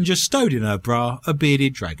passenger stowed in her bra, a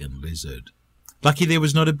bearded dragon lizard. Lucky there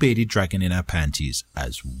was not a bearded dragon in her panties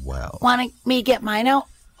as well. Want me to get mine out?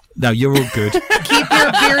 No, you're all good. Keep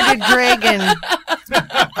your bearded dragon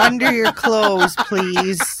under your clothes,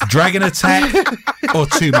 please. Dragon attack or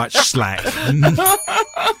too much slack?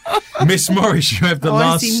 Miss Morris, you have the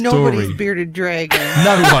last I see story. nobody's bearded dragon.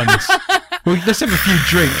 No one's. Well, let's have a few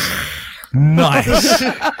drinks. Nice.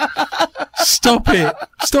 Stop it.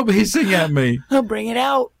 Stop hissing at me. I'll bring it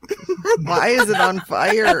out. Why is it on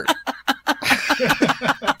fire?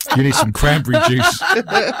 You need some cranberry juice.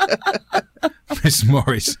 Miss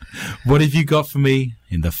Morris, what have you got for me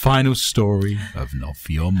in the final story of Not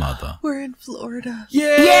For Your Mother? We're in Florida.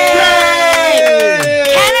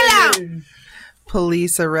 Canada!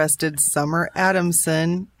 Police arrested Summer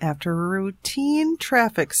Adamson after a routine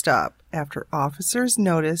traffic stop after officers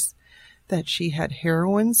noticed that she had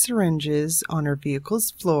heroin syringes on her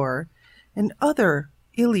vehicle's floor and other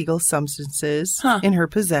illegal substances in her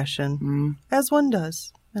possession, as one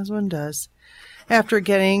does. After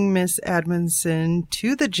getting Miss Adamson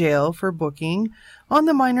to the jail for booking on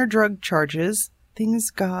the minor drug charges, things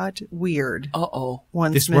got weird. Uh-oh.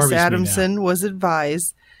 Once This Miss worries me now. Adamson was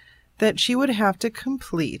advised that she would have to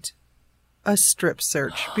complete a strip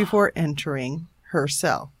search before entering her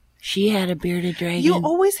cell. She had a bearded dragon. You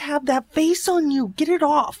always have that face on you. Get it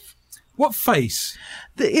off. What face?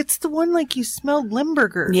 It's the one like you smelled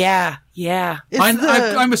Limburger. Yeah. It's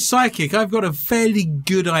I'm a psychic. I've got a fairly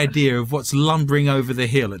good idea of what's lumbering over the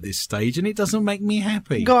hill at this stage, and it doesn't make me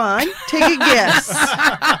happy. Go on. Take a guess.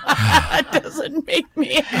 That doesn't make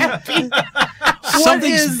me happy.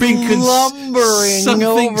 Something's lumbering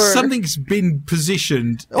over? Something's been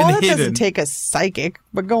positioned Oh, and that hidden. doesn't take a psychic,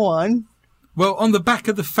 but go on. Well, on the back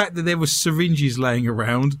of the fact that there were syringes laying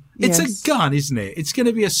around, it's Yes. a gun, isn't it? It's going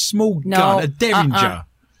to be a small gun, a derringer.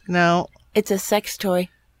 No. It's a sex toy.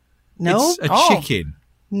 No? It's a chicken.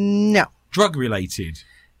 No. Drug related.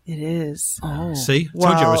 It is. See? Told you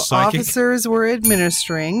I While was psychic. officers were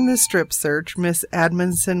administering the strip search, Miss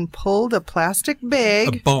Adamson pulled a plastic A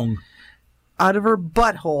bag bong. out of her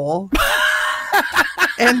butthole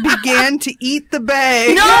and began to eat the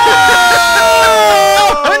bag. No!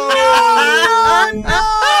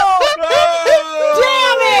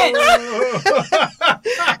 Damn it!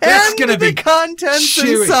 That's going to be the contents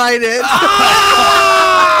chewy. inside it. Oh!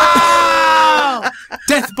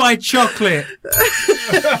 Death by chocolate.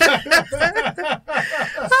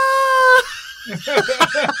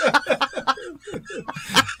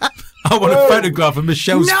 I want a photograph of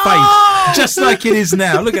Michelle's face, just like it is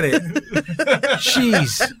now. Look at it.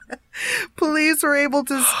 Jeez. Police were able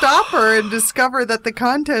to stop her and discover that the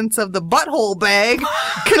contents of the butthole bag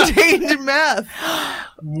contained meth.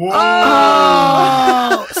 Whoa.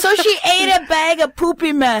 Oh, so she ate a bag of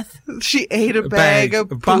poopy meth. She ate a bag of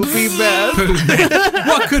poopy meth.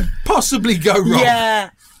 What could possibly go wrong? Yeah.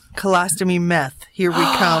 Colostomy meth. Here we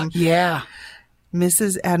come. Yeah.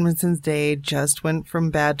 Mrs. Edmondson's day just went from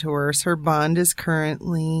bad to worse. Her bond is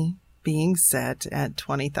currently being set at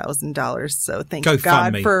 $20,000. So thank Go God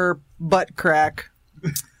fund me. for butt crack.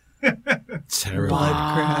 Terrible. Butt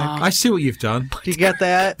crack. I see what you've done. Do you get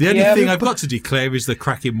that? The only Yeah. thing I've got to declare is the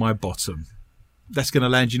crack in my bottom. That's going to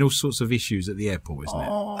land you in all sorts of issues at the airport, isn't it?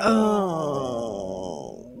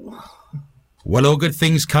 Oh. Well, all good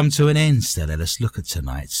things come to an end, so let us look at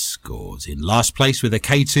tonight's scores. In last place with a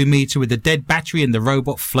K2 meter with a dead battery and the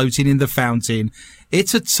robot floating in the fountain,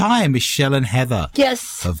 it's a tie, Michelle and Heather.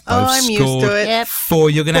 Yes. Have both I'm scored used to it. Yep. 4.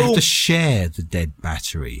 You're going to have to share the dead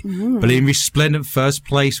battery. But in resplendent first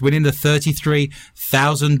place, winning the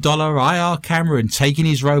 $33,000 IR camera and taking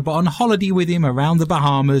his robot on holiday with him around the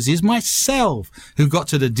Bahamas is myself, who got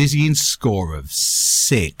to the dizzying score of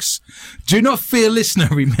 6. Do not fear, listener.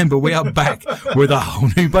 Remember, we are back with a whole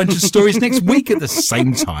new bunch of stories next week at the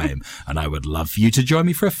same time. And I would love for you to join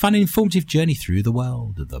me for a fun, informative journey through the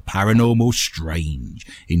world of the paranormal, strange,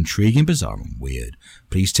 intriguing, bizarre, and weird.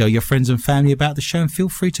 Please tell your friends and family about the show and feel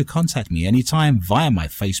free to contact me anytime via my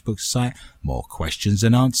Facebook site, More Questions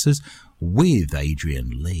and Answers with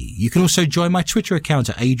Adrian Lee. You can also join my Twitter account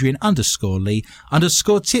at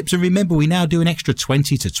Adrian_Lee_tips. And remember, we now do an extra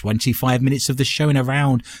 20 to 25 minutes of the show in a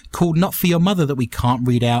round called Not For Your Mother that we can't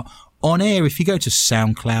read out on air. If you go to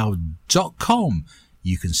soundcloud.com,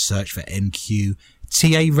 you can search for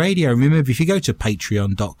MQTA Radio. Remember, if you go to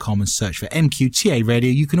patreon.com and search for MQTA Radio,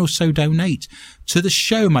 you can also donate to the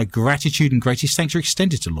show. My gratitude and greatest thanks are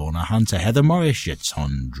extended to Lorna Hunter, Heather Morris,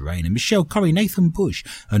 Jeton Drain, and Michelle Corrie, Nathan Bush,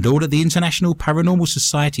 and all at the International Paranormal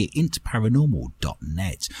Society at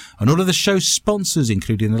intparanormal.net. And all of the show's sponsors,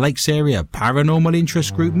 including the Lakes Area Paranormal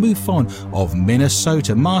Interest Group, MUFON of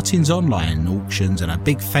Minnesota, Martin's Online Auctions, and a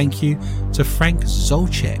big thank you to Frank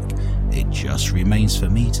Zolchek. It just remains for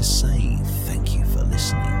me to say thank you for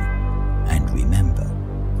listening. And remember,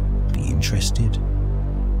 be interested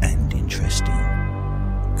and interesting.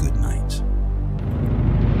 Good night.